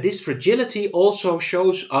 I think that this fragility also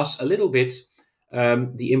shows us a little bit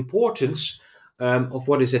the importance of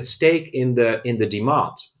what is at stake in the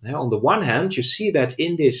demand. Now, on the one hand, you see that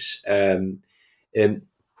um,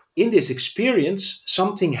 in this experience,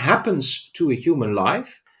 something happens to a human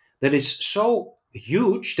life that is so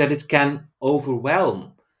huge that it can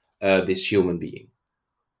overwhelm this human being.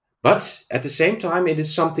 But at the same time, it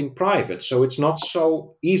is something private, so it's not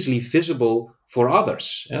so easily visible for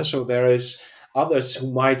others. So there is others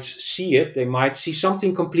who might see it; they might see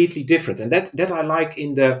something completely different, and that I like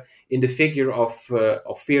in the figure of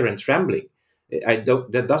fear and trembling.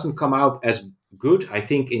 That doesn't come out as good, I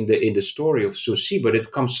think, in the story of Su Ci, but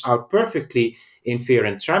it comes out perfectly in fear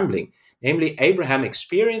and trembling. Namely, Abraham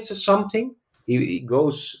experiences something; he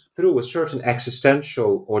goes through a certain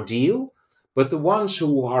existential ordeal, but the ones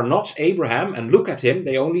who are not Abraham and look at him,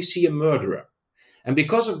 they only see a murderer. And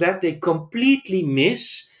because of that, they completely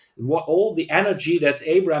miss all the energy that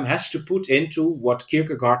Abraham has to put into what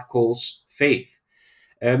Kierkegaard calls faith.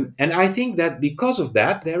 And I think that because of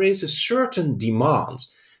that, there is a certain demand,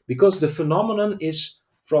 because the phenomenon is,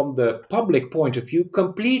 from the public point of view,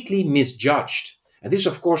 completely misjudged. And this,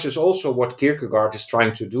 of course, is also what Kierkegaard is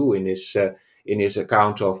trying to do in his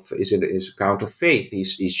account of faith.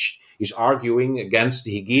 He's arguing against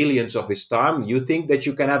the Hegelians of his time. You think that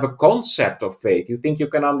you can have a concept of faith. You think you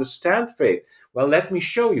can understand faith. Well, let me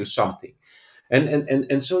show you something.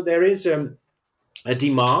 And so there is a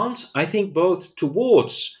demand, I think, both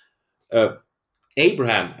towards uh,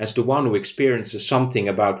 Abraham as the one who experiences something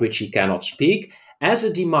about which he cannot speak, as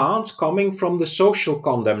a demand coming from the social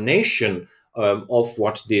condemnation of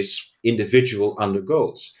what this individual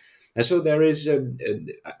undergoes. And so there is,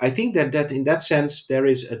 I think that in that sense, there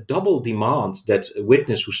is a double demand that a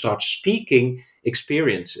witness who starts speaking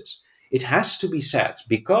experiences. It has to be said,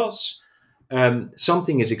 because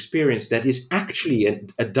something is experienced that is actually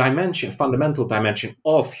a dimension, a fundamental dimension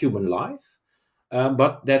of human life,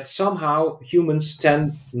 but that somehow humans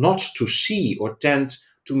tend not to see or tend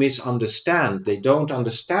to misunderstand. They don't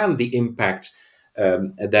understand the impact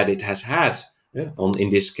that it has had on, in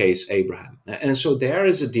this case, Abraham. And so there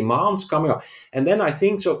is a demand coming up. And then I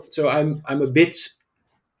think so. So I'm a bit.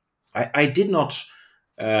 I did not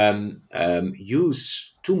use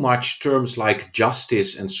too much terms like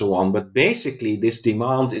justice and so on, but basically this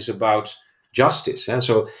demand is about justice.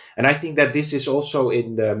 And I think that this is also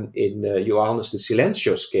in Johannes de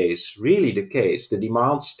Silentio's case really the case. The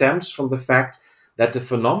demand stems from the fact that the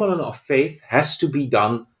phenomenon of faith has to be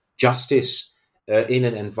done justice in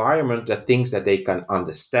an environment that thinks that they can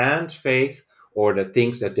understand faith, or that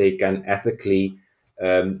thinks that they can ethically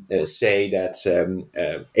say that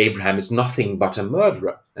Abraham is nothing but a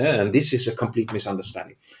murderer. And this is a complete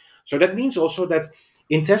misunderstanding. So that means also that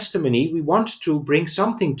in testimony, we want to bring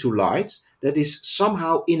something to light that is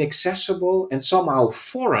somehow inaccessible and somehow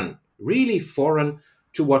foreign, really foreign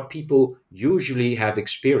to what people usually have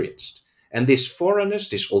experienced. And this foreignness,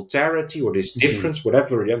 this alterity, or this difference,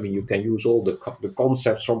 whatever, I mean, you can use all the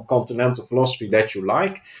concepts from continental philosophy that you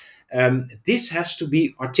like. This has to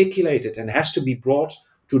be articulated and has to be brought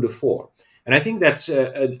to the fore. And I think that's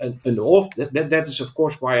that is, of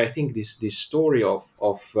course, why I think this story of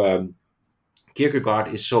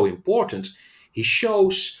Kierkegaard is so important. He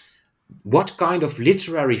shows what kind of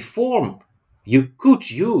literary form you could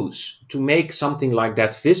use to make something like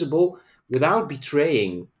that visible without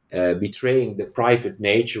betraying the private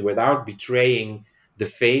nature, without betraying the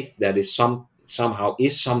faith that is somehow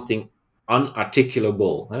is something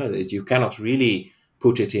unarticulable. You cannot really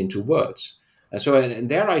put it into words. And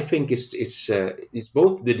there I think is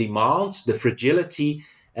both the demands, the fragility,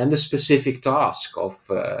 and the specific task of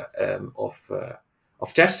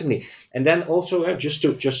testimony. And then also just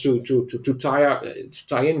to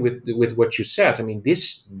tie in with what you said. I mean,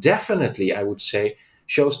 this definitely, I would say,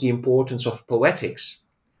 shows the importance of poetics.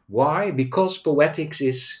 Why? Because poetics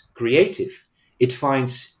is creative. It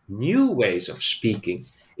finds new ways of speaking.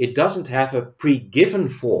 It doesn't have a pre-given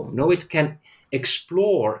form. No, it can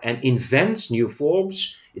explore and invent new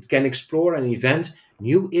forms. It can explore and invent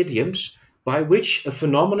new idioms by which a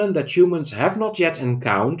phenomenon that humans have not yet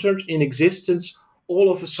encountered in existence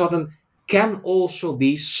all of a sudden can also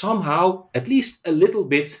be somehow, at least a little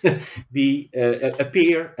bit,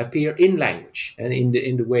 appear in language and in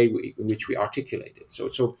the way in which we articulate it.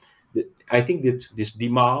 I think that this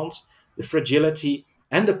demand, the fragility,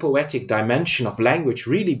 and the poetic dimension of language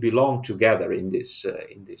really belong together in this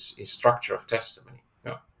structure of testimony.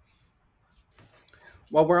 Yeah.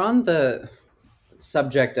 While we're on the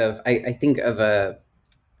subject of, I think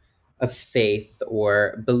of faith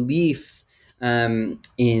or belief in,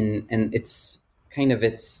 and it's kind of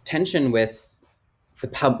its tension with the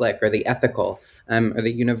public or the ethical or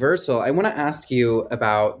the universal, I want to ask you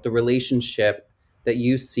about the relationship that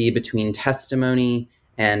you see between testimony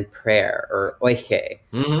and prayer, or oiche.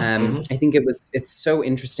 I think it's so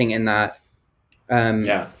interesting in that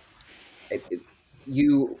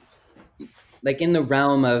you, like, in the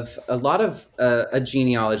realm of a lot of a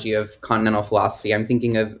genealogy of continental philosophy, I'm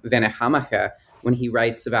thinking of Werner Hamacher when he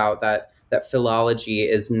writes about that philology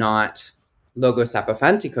is not logos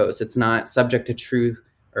apophantikos, it's not subject to true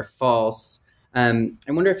or false. I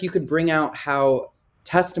wonder if you could bring out how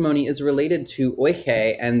testimony is related to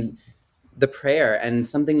oiche and the prayer, and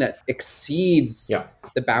something that exceeds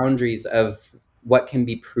the boundaries of what can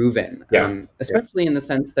be proven, especially in the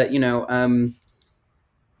sense that,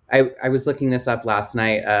 I was looking this up last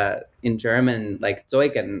night. In German, like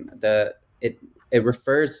Zeugen, it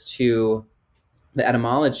refers to the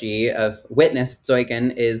etymology of witness.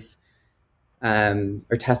 Zeugen is,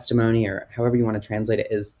 or testimony, or however you want to translate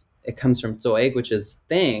it, it comes from Zeug, which is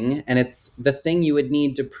thing, and it's the thing you would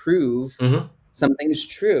need to prove something's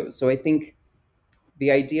true. So I think the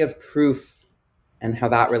idea of proof and how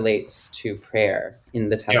that relates to prayer in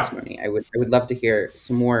the testimony, I would love to hear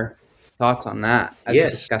some more thoughts on that as you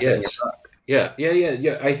discuss it in your book.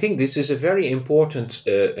 Yeah. I think this is a very important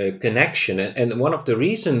connection, and one of the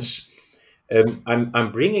reasons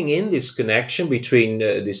I'm bringing in this connection between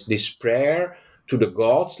this prayer to the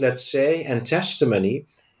gods, let's say, and testimony,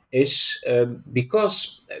 is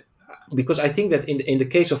because I think that in the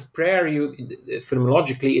case of prayer,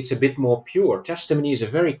 phenomenologically, it's a bit more pure. Testimony is a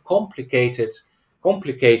very complicated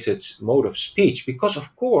mode of speech, because,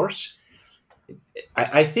 of course,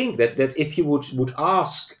 I think that if you would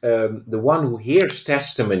ask the one who hears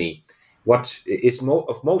testimony, what is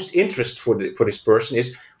of most interest for this person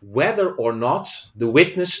is whether or not the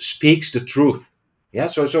witness speaks the truth. Yeah.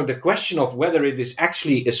 So the question of whether it is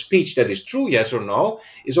actually a speech that is true, yes or no,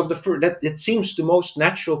 is that it seems the most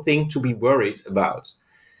natural thing to be worried about.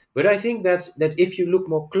 But I think that if you look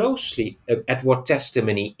more closely at what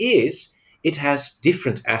testimony is, it has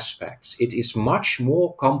different aspects. It is much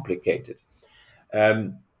more complicated.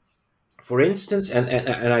 For instance,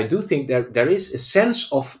 and I do think there is a sense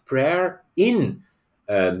of prayer in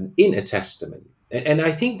a testimony, and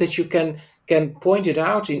I think that you can point it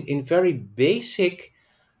out in very basic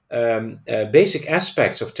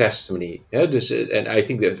aspects of testimony. And I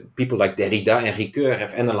think that people like Derrida and Ricoeur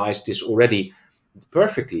have analyzed this already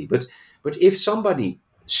perfectly. But if somebody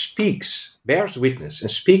bears witness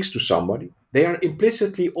and speaks to somebody, they are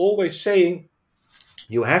implicitly always saying,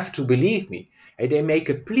 "You have to believe me." And they make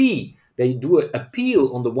a plea. They do an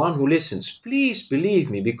appeal on the one who listens. "Please believe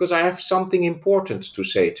me, because I have something important to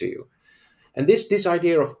say to you." And this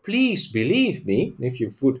idea of "please believe me," if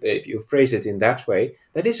you phrase it in that way,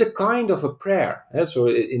 that is a kind of a prayer. So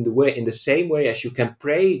in the same way as you can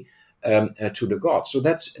pray to the gods. So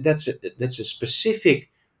that's a specific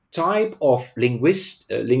type of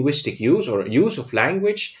linguistic use, or use of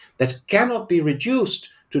language, that cannot be reduced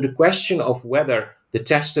to the question of whether the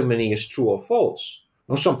testimony is true or false.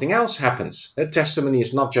 No, something else happens. A testimony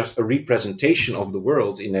is not just a representation of the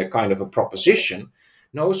world in a kind of a proposition.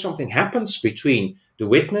 No, something happens between the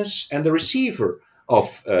witness and the receiver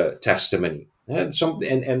of testimony.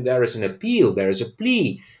 And there is an appeal, there is a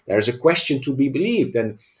plea, there is a question to be believed.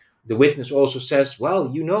 And the witness also says,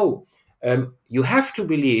 "Well, you have to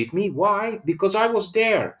believe me. Why? Because I was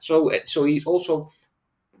there." So he's also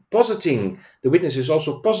the witness is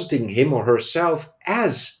also positing him or herself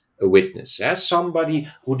as a witness, as somebody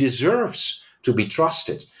who deserves to be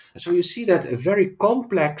trusted. And so you see that a very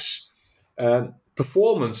complex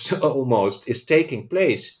performance almost is taking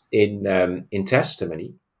place in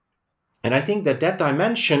testimony. And I think that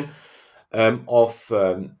dimension of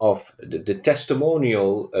the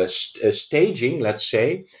testimonial staging, let's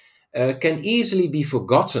say, can easily be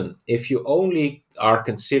forgotten if you only are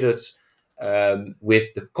considered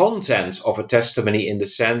with the content of a testimony, in the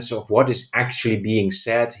sense of what is actually being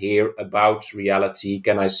said here about reality.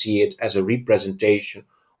 Can I see it as a representation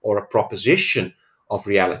or a proposition of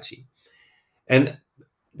reality? And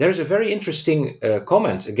there's a very interesting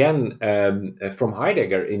comment, again, from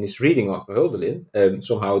Heidegger in his reading of Hölderlin.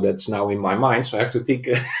 Somehow that's now in my mind, so I have to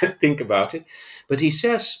think about it. But he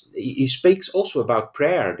speaks also about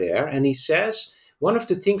prayer there, and he says, one of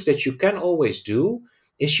the things that you can always do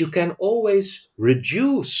is you can always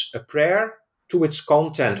reduce a prayer to its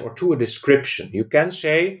content or to a description. You can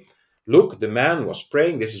say, "Look, the man was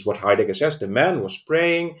praying." This is what Heidegger says. "The man was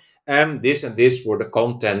praying, and this were the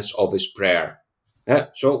contents of his prayer."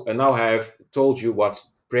 And now I have told you what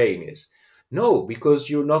praying is. No, because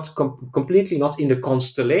you're not completely not in the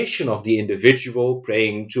constellation of the individual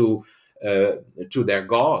praying to to their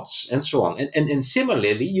gods, and so on. And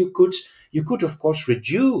similarly, you could of course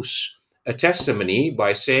reduce a testimony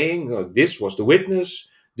by saying, this was the witness,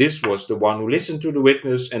 this was the one who listened to the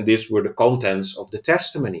witness, and these were the contents of the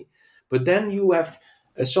testimony. But then you have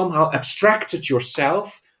somehow abstracted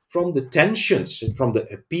yourself from the tensions and from the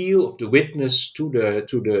appeal of the witness to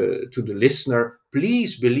the listener.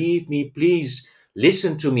 Please believe me, please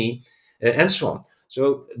listen to me, and so on.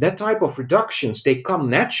 So that type of reductions, they come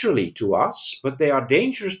naturally to us, but they are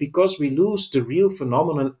dangerous because we lose the real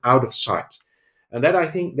phenomenon out of sight. And that, I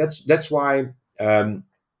think, that's why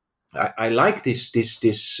I like this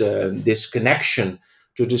connection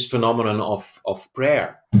to this phenomenon of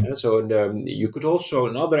prayer. So you could also,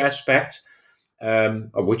 another aspect,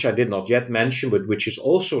 of which I did not yet mention, but which is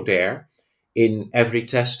also there in every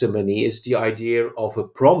testimony, is the idea of a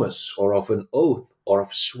promise or of an oath or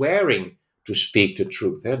of swearing to speak the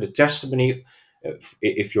truth. The testimony,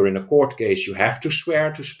 if you're in a court case, you have to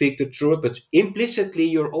swear to speak the truth, but implicitly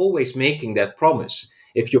you're always making that promise.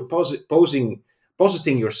 If you're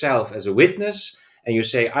positing yourself as a witness and you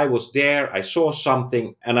say, I was there, I saw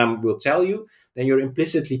something, and I will tell you, then you're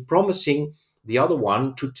implicitly promising the other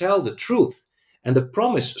one to tell the truth. And the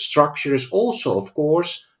promise structure is also, of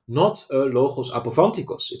course, not a logos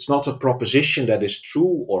apophantikos. It's not a proposition that is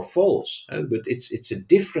true or false, but it's a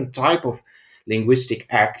different type of linguistic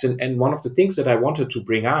act. And one of the things that I wanted to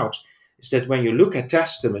bring out is that when you look at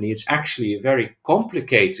testimony, it's actually a very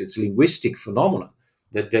complicated linguistic phenomenon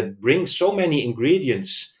that brings so many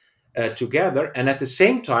ingredients together. And at the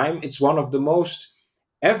same time, it's one of the most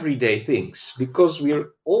everyday things, because we're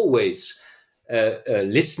always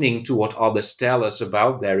listening to what others tell us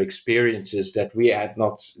about their experiences that we had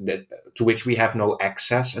not, to which we have no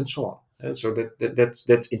access, and so on. So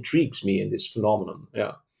that intrigues me in this phenomenon.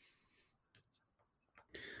 Yeah.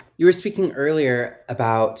 You were speaking earlier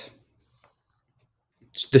about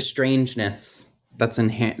the strangeness that's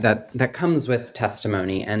inherent, that comes with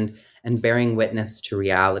testimony and bearing witness to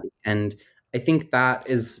reality. And I think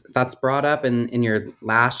that's brought up in your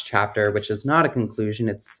last chapter, which is not a conclusion;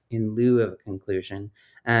 it's in lieu of a conclusion,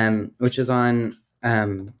 which is on.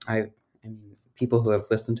 People who have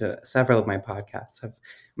listened to several of my podcasts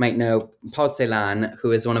might know Paul Celan,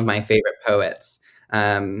 who is one of my favorite poets,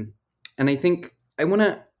 and I think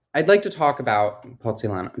I'd like to talk about Paul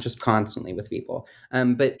Celan just constantly with people,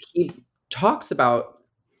 but he talks about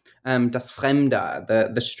das Fremde,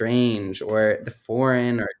 the strange, or the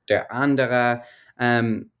foreign, or der andere.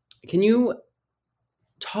 Can you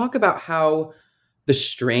talk about how the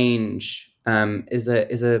strange is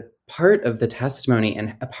a part of the testimony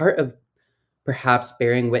and a part of perhaps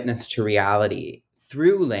bearing witness to reality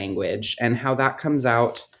through language, and how that comes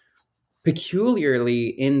out peculiarly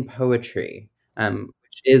in poetry,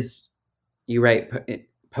 which is, you write,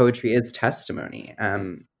 poetry is testimony.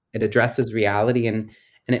 It addresses reality and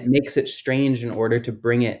it makes it strange in order to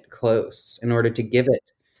bring it close, in order to give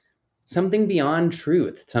it something beyond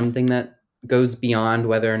truth, something that goes beyond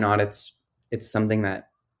whether or not it's something that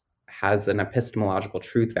has an epistemological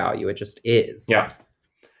truth value. It just is. Yeah.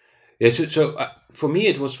 Yes. So for me,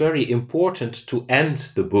 it was very important to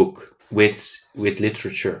end the book with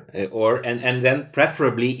literature, and then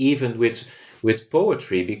preferably even with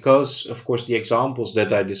poetry, because of course the examples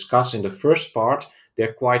that I discuss in the first part,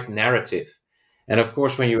 they're quite narrative. And of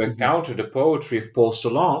course, when you encounter the poetry of Paul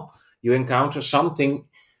Celan, you encounter something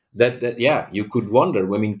that you could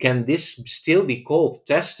wonder. I mean, can this still be called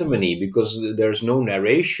testimony? Because there's no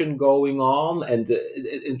narration going on, and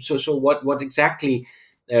so what exactly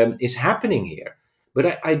is happening here?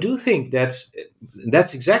 But I do think that's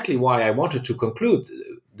exactly why I wanted to conclude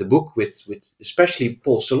the book with especially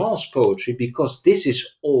Paul Celan's poetry, because this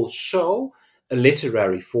is also a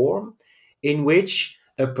literary form in which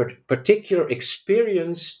a particular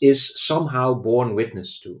experience is somehow borne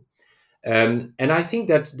witness to. And I think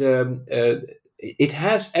that it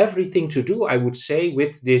has everything to do, I would say,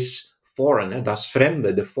 with this foreign, das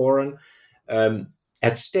Fremde, the foreign,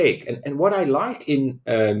 at stake. And what I like in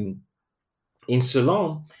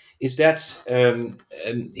Celan is that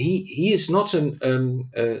he is not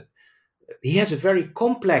he has a very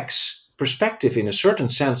complex perspective, in a certain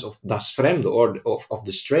sense, of das Fremde, or of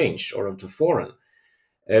the strange, or of the foreign.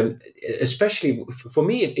 Especially for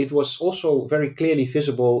me, it was also very clearly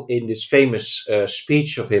visible in this famous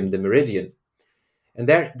speech of him, the Meridian. And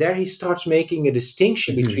there he starts making a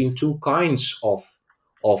distinction between two kinds of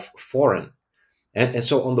foreign. And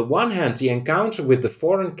so on the one hand, the encounter with the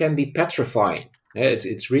foreign can be petrifying.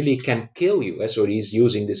 It really can kill you. So he's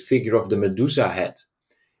using this figure of the Medusa head.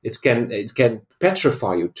 It can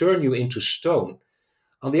petrify you, turn you into stone.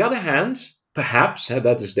 On the other hand, perhaps,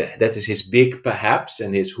 that is his big perhaps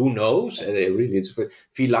and his who knows. Really, it's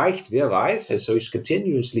vielleicht, wer weiß. So he's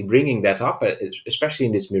continuously bringing that up, especially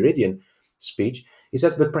in this Meridian speech. He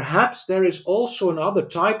says, but perhaps there is also another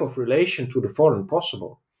type of relation to the foreign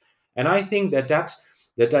possible. And I think that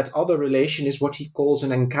other relation is what he calls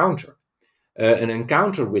an encounter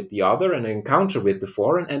with the other, an encounter with the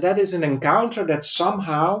foreign. And that is an encounter that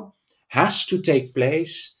somehow has to take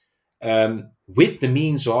place with the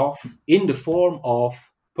means of, in the form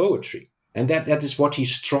of poetry. And that is what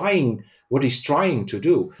he's trying to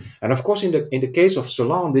do. And of course, in the case of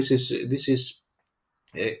Celan, this is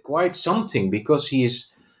quite something, because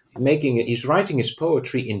he's writing his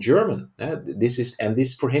poetry in German.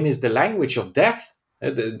 This for him is the language of death.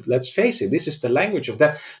 Let's face it, this is the language of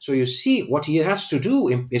death. So you see what he has to do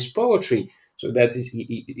in his poetry. So that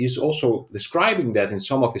he is also describing that in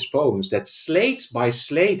some of his poems, that slate by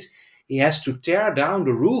slate, he has to tear down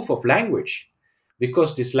the roof of language,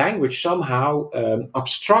 because this language somehow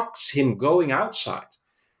obstructs him going outside.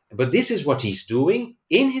 But this is what he's doing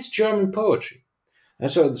in his German poetry.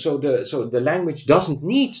 And so the language doesn't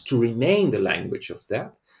need to remain the language of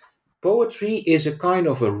death. Poetry is a kind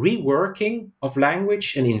of a reworking of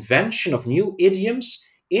language, an invention of new idioms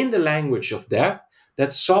in the language of death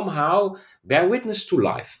that somehow bear witness to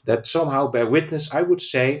life, that somehow bear witness, I would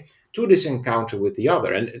say, to this encounter with the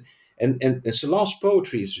other. And Celan's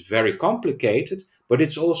poetry is very complicated, but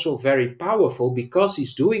it's also very powerful, because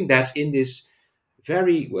he's doing that in this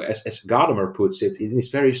very, as Gadamer puts it, in this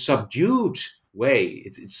very subdued way.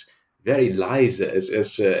 It's very leise, as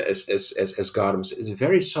Gadamer says. It's a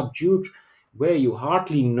very subdued way. You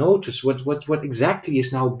hardly notice what exactly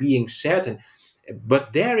is now being said,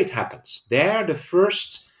 but there it happens. There, the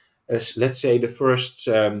first, let's say, the first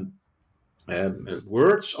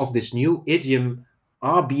words of this new idiom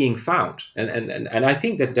are being found, and I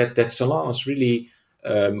think that Celan is really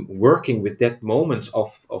working with that moment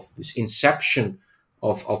of this inception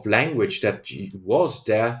of language that was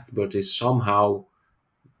death, but is somehow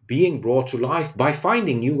being brought to life by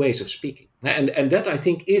finding new ways of speaking. And that, I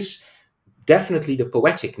think, is definitely the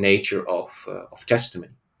poetic nature of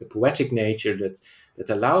testimony, the poetic nature that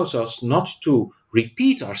allows us not to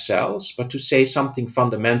repeat ourselves, but to say something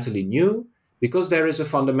fundamentally new, because there is a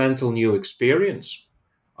fundamental new experience,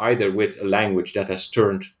 either with a language that has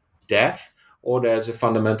turned deaf, or there's a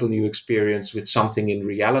fundamental new experience with something in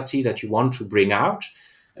reality that you want to bring out,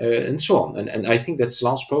 and so on. And I think that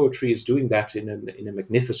Celan's poetry is doing that in a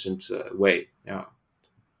magnificent way. Yeah.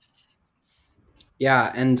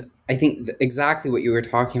 Yeah, and I think exactly what you were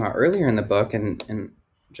talking about earlier in the book, and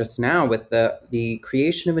just now with the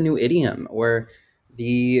creation of a new idiom, or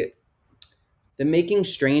the making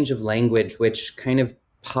strange of language, which kind of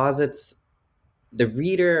posits the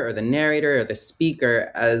reader or the narrator or the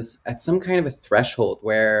speaker as at some kind of a threshold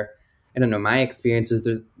where, I don't know, my experiences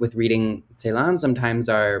with reading Celan sometimes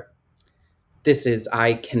are,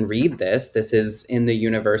 I can read this is in the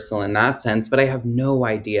universal in that sense, but I have no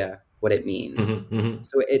idea what it means. Mm-hmm, mm-hmm.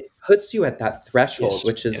 So it puts you at that threshold, yes,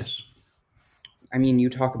 which is, yes. I mean, you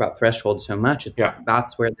talk about threshold so much.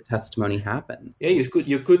 That's where the testimony happens. Yeah,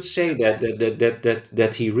 you could say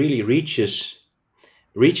that he really reaches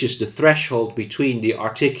the threshold between the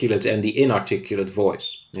articulate and the inarticulate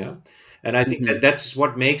voice. Yeah, and I think mm-hmm. that's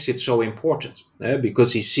what makes it so important,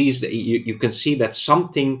 because he sees that you can see that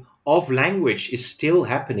something of language is still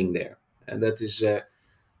happening there, and that is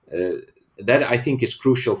that I think is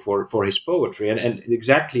crucial for his poetry, and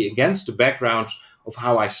exactly against the background of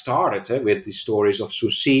how I started with the stories of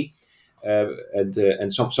Soucy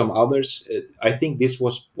and some others. I think this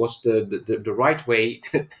was the right way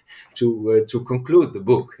to conclude the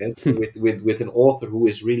book, with an author who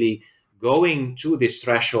is really going to this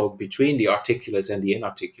threshold between the articulate and the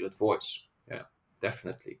inarticulate voice. Yeah,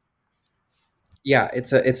 definitely. Yeah,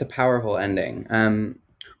 it's a powerful ending.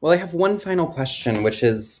 Well, I have one final question, which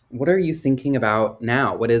is, what are you thinking about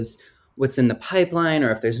now? What's in the pipeline,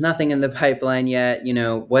 or if there's nothing in the pipeline yet,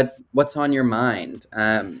 what's on your mind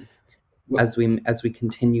as we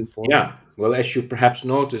continue forward? Yeah, well, as you perhaps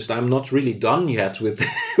noticed, I'm not really done yet with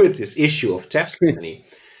with this issue of testimony,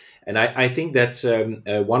 and I think that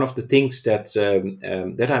one of the things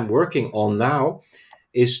that I'm working on now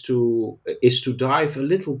is to dive a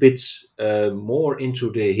little bit more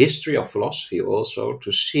into the history of philosophy, also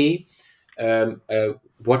to see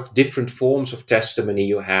what different forms of testimony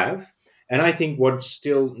you have. And I think what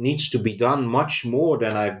still needs to be done much more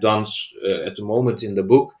than I've done at the moment in the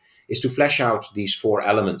book is to flesh out these four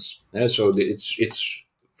elements. So it's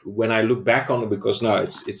when I look back on it, because now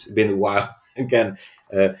it's been a while again,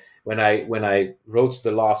 when I wrote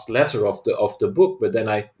the last letter of the book. But then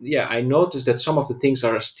I noticed that some of the things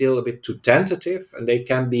are still a bit too tentative, and they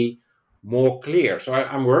can be more clear. So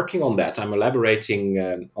I'm working on that. I'm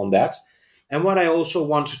elaborating on that. And what I also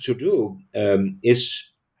wanted to do is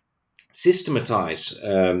systematize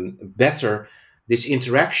better this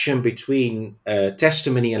interaction between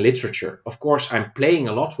testimony and literature. Of course, I'm playing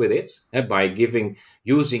a lot with it by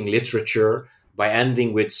using literature, by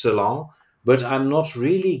ending with Celan, but I'm not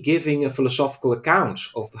really giving a philosophical account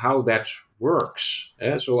of how that works.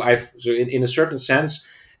 So in a certain sense,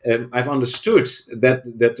 I've understood that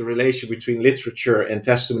the relation between literature and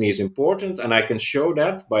testimony is important, and I can show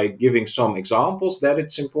that by giving some examples that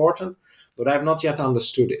it's important. But I've not yet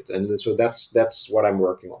understood it, and so that's what I'm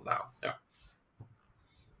working on now. Yeah.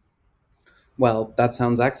 Well, that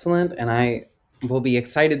sounds excellent, and I will be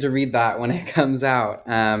excited to read that when it comes out.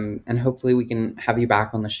 And hopefully we can have you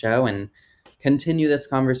back on the show and continue this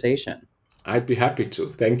conversation. I'd be happy to.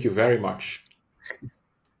 Thank you very much.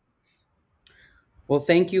 Well,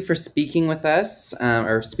 thank you for speaking with us,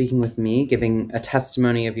 or speaking with me, giving a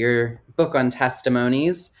testimony of your book on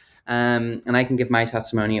testimonies. And I can give my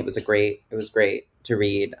testimony. It was great to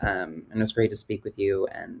read, and it was great to speak with you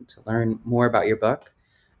and to learn more about your book.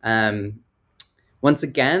 Once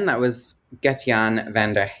again, that was Gert-Jan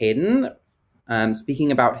van der Heyden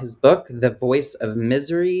speaking about his book, The Voice of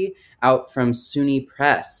Misery, out from SUNY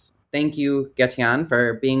Press. Thank you, Gert-Jan,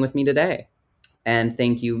 for being with me today. And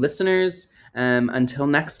thank you, listeners. Until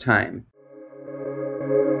next time.